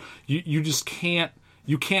whatever, you just can't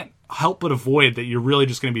help but avoid that you're really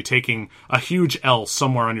just going to be taking a huge L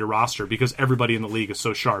somewhere on your roster because everybody in the league is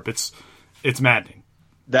so sharp. It's maddening.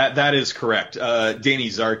 That is correct. Danny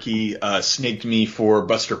Zarkey snaked me for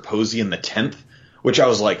Buster Posey in the 10th. Which I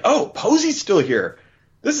was like, oh, Posey's still here.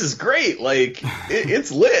 This is great. Like,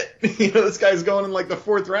 it's lit. This guy's going in, like, the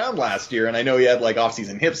 4th round last year. And I know he had, like,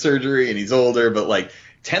 off-season hip surgery and he's older, but, like,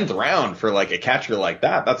 10th round for, like, a catcher like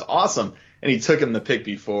that, that's awesome. And he took him the pick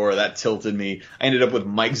before. That tilted me. I ended up with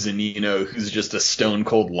Mike Zunino, who's just a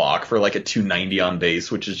stone-cold lock for, like, a 290 on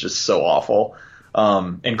base, which is just so awful.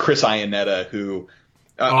 And Chris Iannetta, who...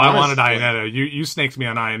 I wanted Iannetta. You snaked me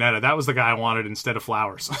on Iannetta. That was the guy I wanted instead of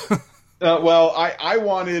Flowers. Well, I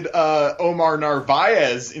wanted Omar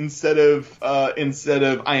Narvaez instead of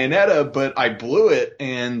Iannetta, but I blew it.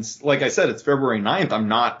 And like I said, it's February 9th. I'm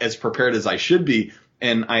not as prepared as I should be.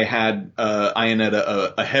 And I had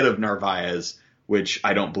Iannetta ahead of Narvaez, which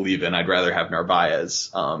I don't believe in. I'd rather have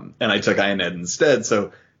Narvaez. And I took Iannetta instead.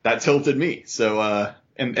 So that tilted me. So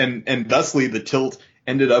and thusly the tilt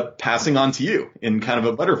ended up passing on to you in kind of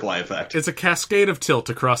a butterfly effect. It's a cascade of tilt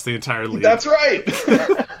across the entire league. That's right.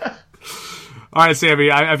 All right, Sammy,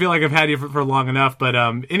 I feel like I've had you for long enough, but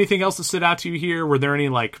anything else that stood out to you here? Were there any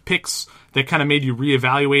like picks that kind of made you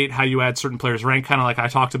reevaluate how you had certain players ranked, kind of like I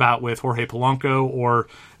talked about with Jorge Polanco, or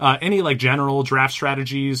any like general draft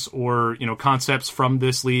strategies or, you know, concepts from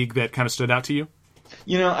this league that kind of stood out to you?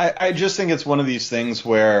 You know, I just think it's one of these things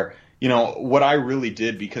where, you know, what I really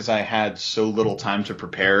did, because I had so little time to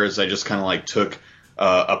prepare, is I just kind of like took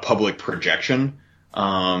a public projection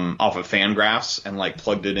off of Fangraphs and like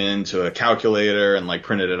plugged it into a calculator and like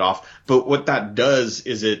printed it off. But what that does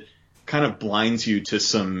is it kind of blinds you to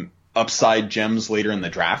some upside gems later in the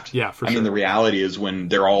draft. Yeah, for sure. I mean, the reality is when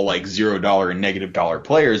they're all like $0 and $-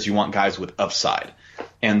 players, you want guys with upside.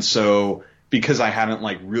 And so because I hadn't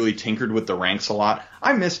like really tinkered with the ranks a lot,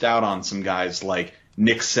 I missed out on some guys like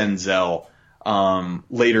Nick Senzel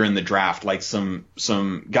later in the draft, like some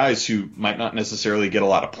guys who might not necessarily get a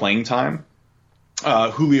lot of playing time.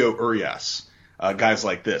 Julio Urias, guys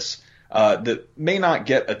like this, that may not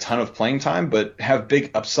get a ton of playing time, but have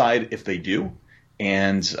big upside if they do.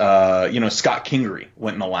 And, you know, Scott Kingery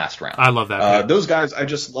went in the last round. I love that. Those guys, I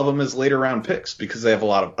just love them as later round picks because they have a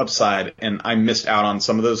lot of upside. And I missed out on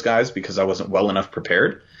some of those guys because I wasn't well enough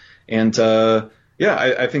prepared. And,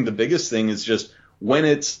 I think the biggest thing is just when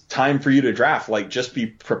it's time for you to draft, like just be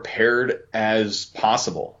prepared as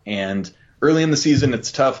possible. And early in the season,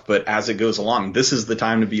 it's tough, but as it goes along, this is the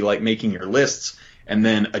time to be like making your lists and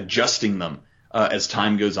then adjusting them as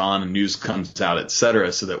time goes on and news comes out, et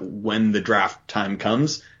cetera, so that when the draft time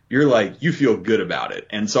comes, you're like, you feel good about it.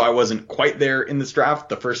 And so I wasn't quite there in this draft.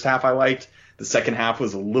 The first half I liked. The second half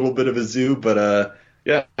was a little bit of a zoo, but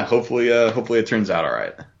hopefully it turns out all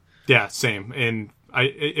right. Yeah, same. And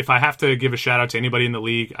if I have to give a shout out to anybody in the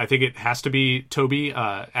league, I think it has to be Toby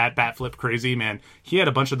at Batflip Crazy, man. He had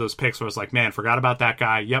a bunch of those picks where I was like, man, forgot about that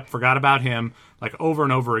guy. Yep, forgot about him. Like over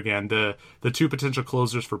and over again. The two potential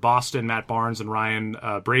closers for Boston, Matt Barnes and Ryan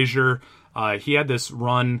Brazier. He had this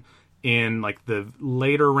run in like the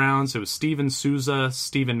later rounds. It was Steven Souza,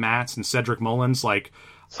 Steven Matz, and Cedric Mullins. Like,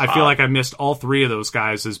 I feel like I missed all three of those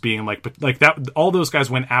guys as being like that. All those guys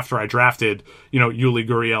went after I drafted, you know, Yuli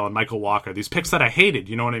Gurriel and Michael Walker. These picks that I hated,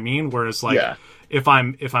 you know what I mean? Whereas like, if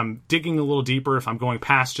I'm digging a little deeper, if I'm going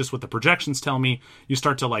past just what the projections tell me, you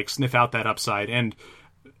start to like sniff out that upside. And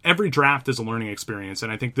every draft is a learning experience, and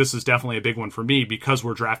I think this is definitely a big one for me because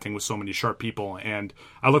we're drafting with so many sharp people. And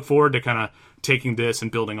I look forward to kind of taking this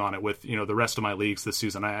and building on it with, you know, the rest of my leagues this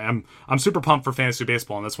season. I'm super pumped for fantasy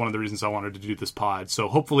baseball, and that's one of the reasons I wanted to do this pod. So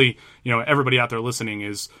hopefully, you know, everybody out there listening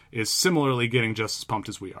is similarly getting just as pumped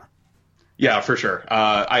as we are. Yeah, for sure.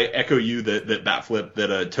 I echo you that Batflip,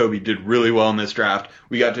 that Toby did really well in this draft.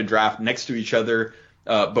 We got to draft next to each other,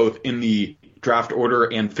 both in the draft order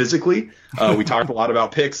and physically. We talked a lot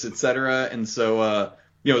about picks, et cetera. And so,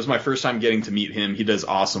 it was my first time getting to meet him. He does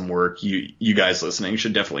awesome work. You guys listening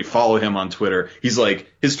should definitely follow him on Twitter. He's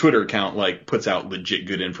like, his Twitter account like puts out legit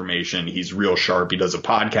good information. He's real sharp. He does a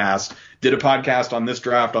podcast, did a podcast on this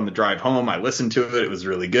draft on the drive home. I listened to it. It was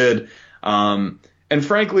really good. And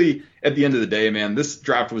frankly, at the end of the day, man, this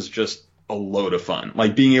draft was just a load of fun.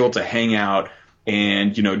 Like being able to hang out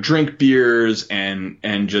and, you know, drink beers and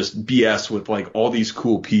just BS with like all these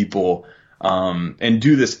cool people, and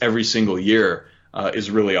do this every single year, is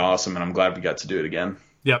really awesome. And I'm glad we got to do it again.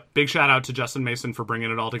 Yep. Big shout out to Justin Mason for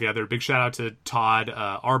bringing it all together. Big shout out to Todd,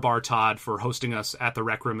 R-Bar Todd, for hosting us at the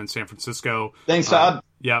Rec Room in San Francisco. Thanks, Todd.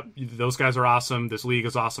 Yep. Those guys are awesome. This league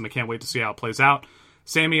is awesome. I can't wait to see how it plays out.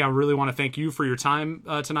 Sammy, I really want to thank you for your time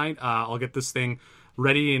tonight. I'll get this thing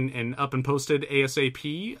ready and up and posted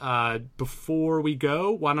ASAP. Before we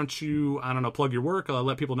go, why don't you, plug your work,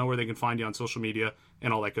 let people know where they can find you on social media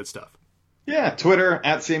and all that good stuff. Yeah, Twitter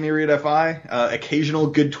at Sammy Reed FI. Occasional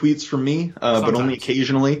good tweets from me, but only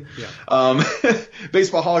occasionally. Yeah.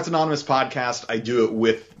 Baseballholics Anonymous podcast. I do it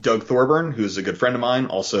with Doug Thorburn, who's a good friend of mine,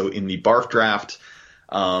 also in the Barf draft.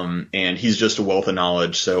 And he's just a wealth of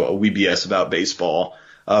knowledge. So we BS about baseball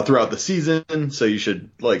throughout the season. So you should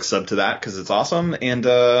like sub to that because it's awesome. And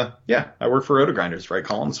I work for Roto Grinders, write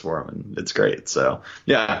columns for him, and it's great. So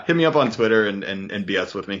yeah, hit me up on Twitter and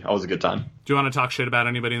BS with me. Always a good time. Do you want to talk shit about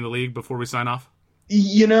anybody in the league before we sign off?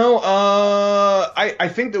 You know, I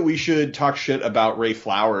think that we should talk shit about Ray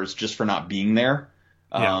Flowers just for not being there.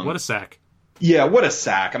 Yeah, what a sack. Yeah, what a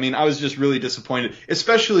sack. I mean, I was just really disappointed,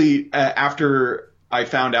 especially after I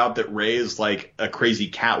found out that Ray is like a crazy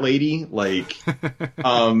cat lady, like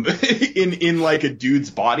in like a dude's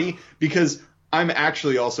body, because I'm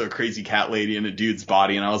actually also a crazy cat lady in a dude's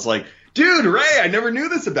body. And I was like, Dude, Ray, I never knew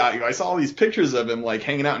this about you. I saw all these pictures of him like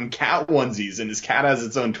hanging out in cat onesies, and his cat has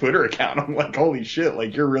its own Twitter account. I'm like, holy shit,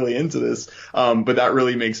 like you're really into this. But that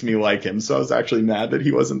really makes me like him. So I was actually mad that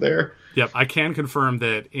he wasn't there. Yep, I can confirm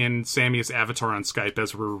that in Sammy's avatar on Skype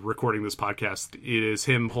as we're recording this podcast, it is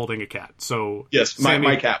him holding a cat. So yes,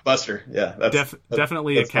 my cat, Buster. Yeah, that's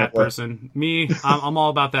definitely a cat person. Me, I'm all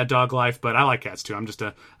about that dog life, but I like cats too. I'm just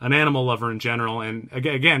an animal lover in general. And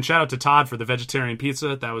again, shout out to Todd for the vegetarian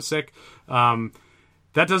pizza. That was sick.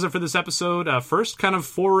 That does it for this episode. First kind of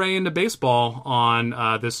foray into baseball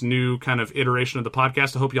on this new kind of iteration of the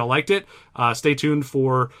podcast. I hope y'all liked it. Stay tuned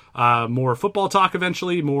for more football talk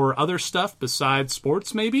eventually, more other stuff besides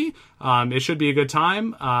sports maybe. It should be a good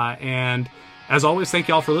time. And as always, thank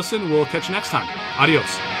y'all for listening. We'll catch you next time.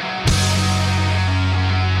 Adios.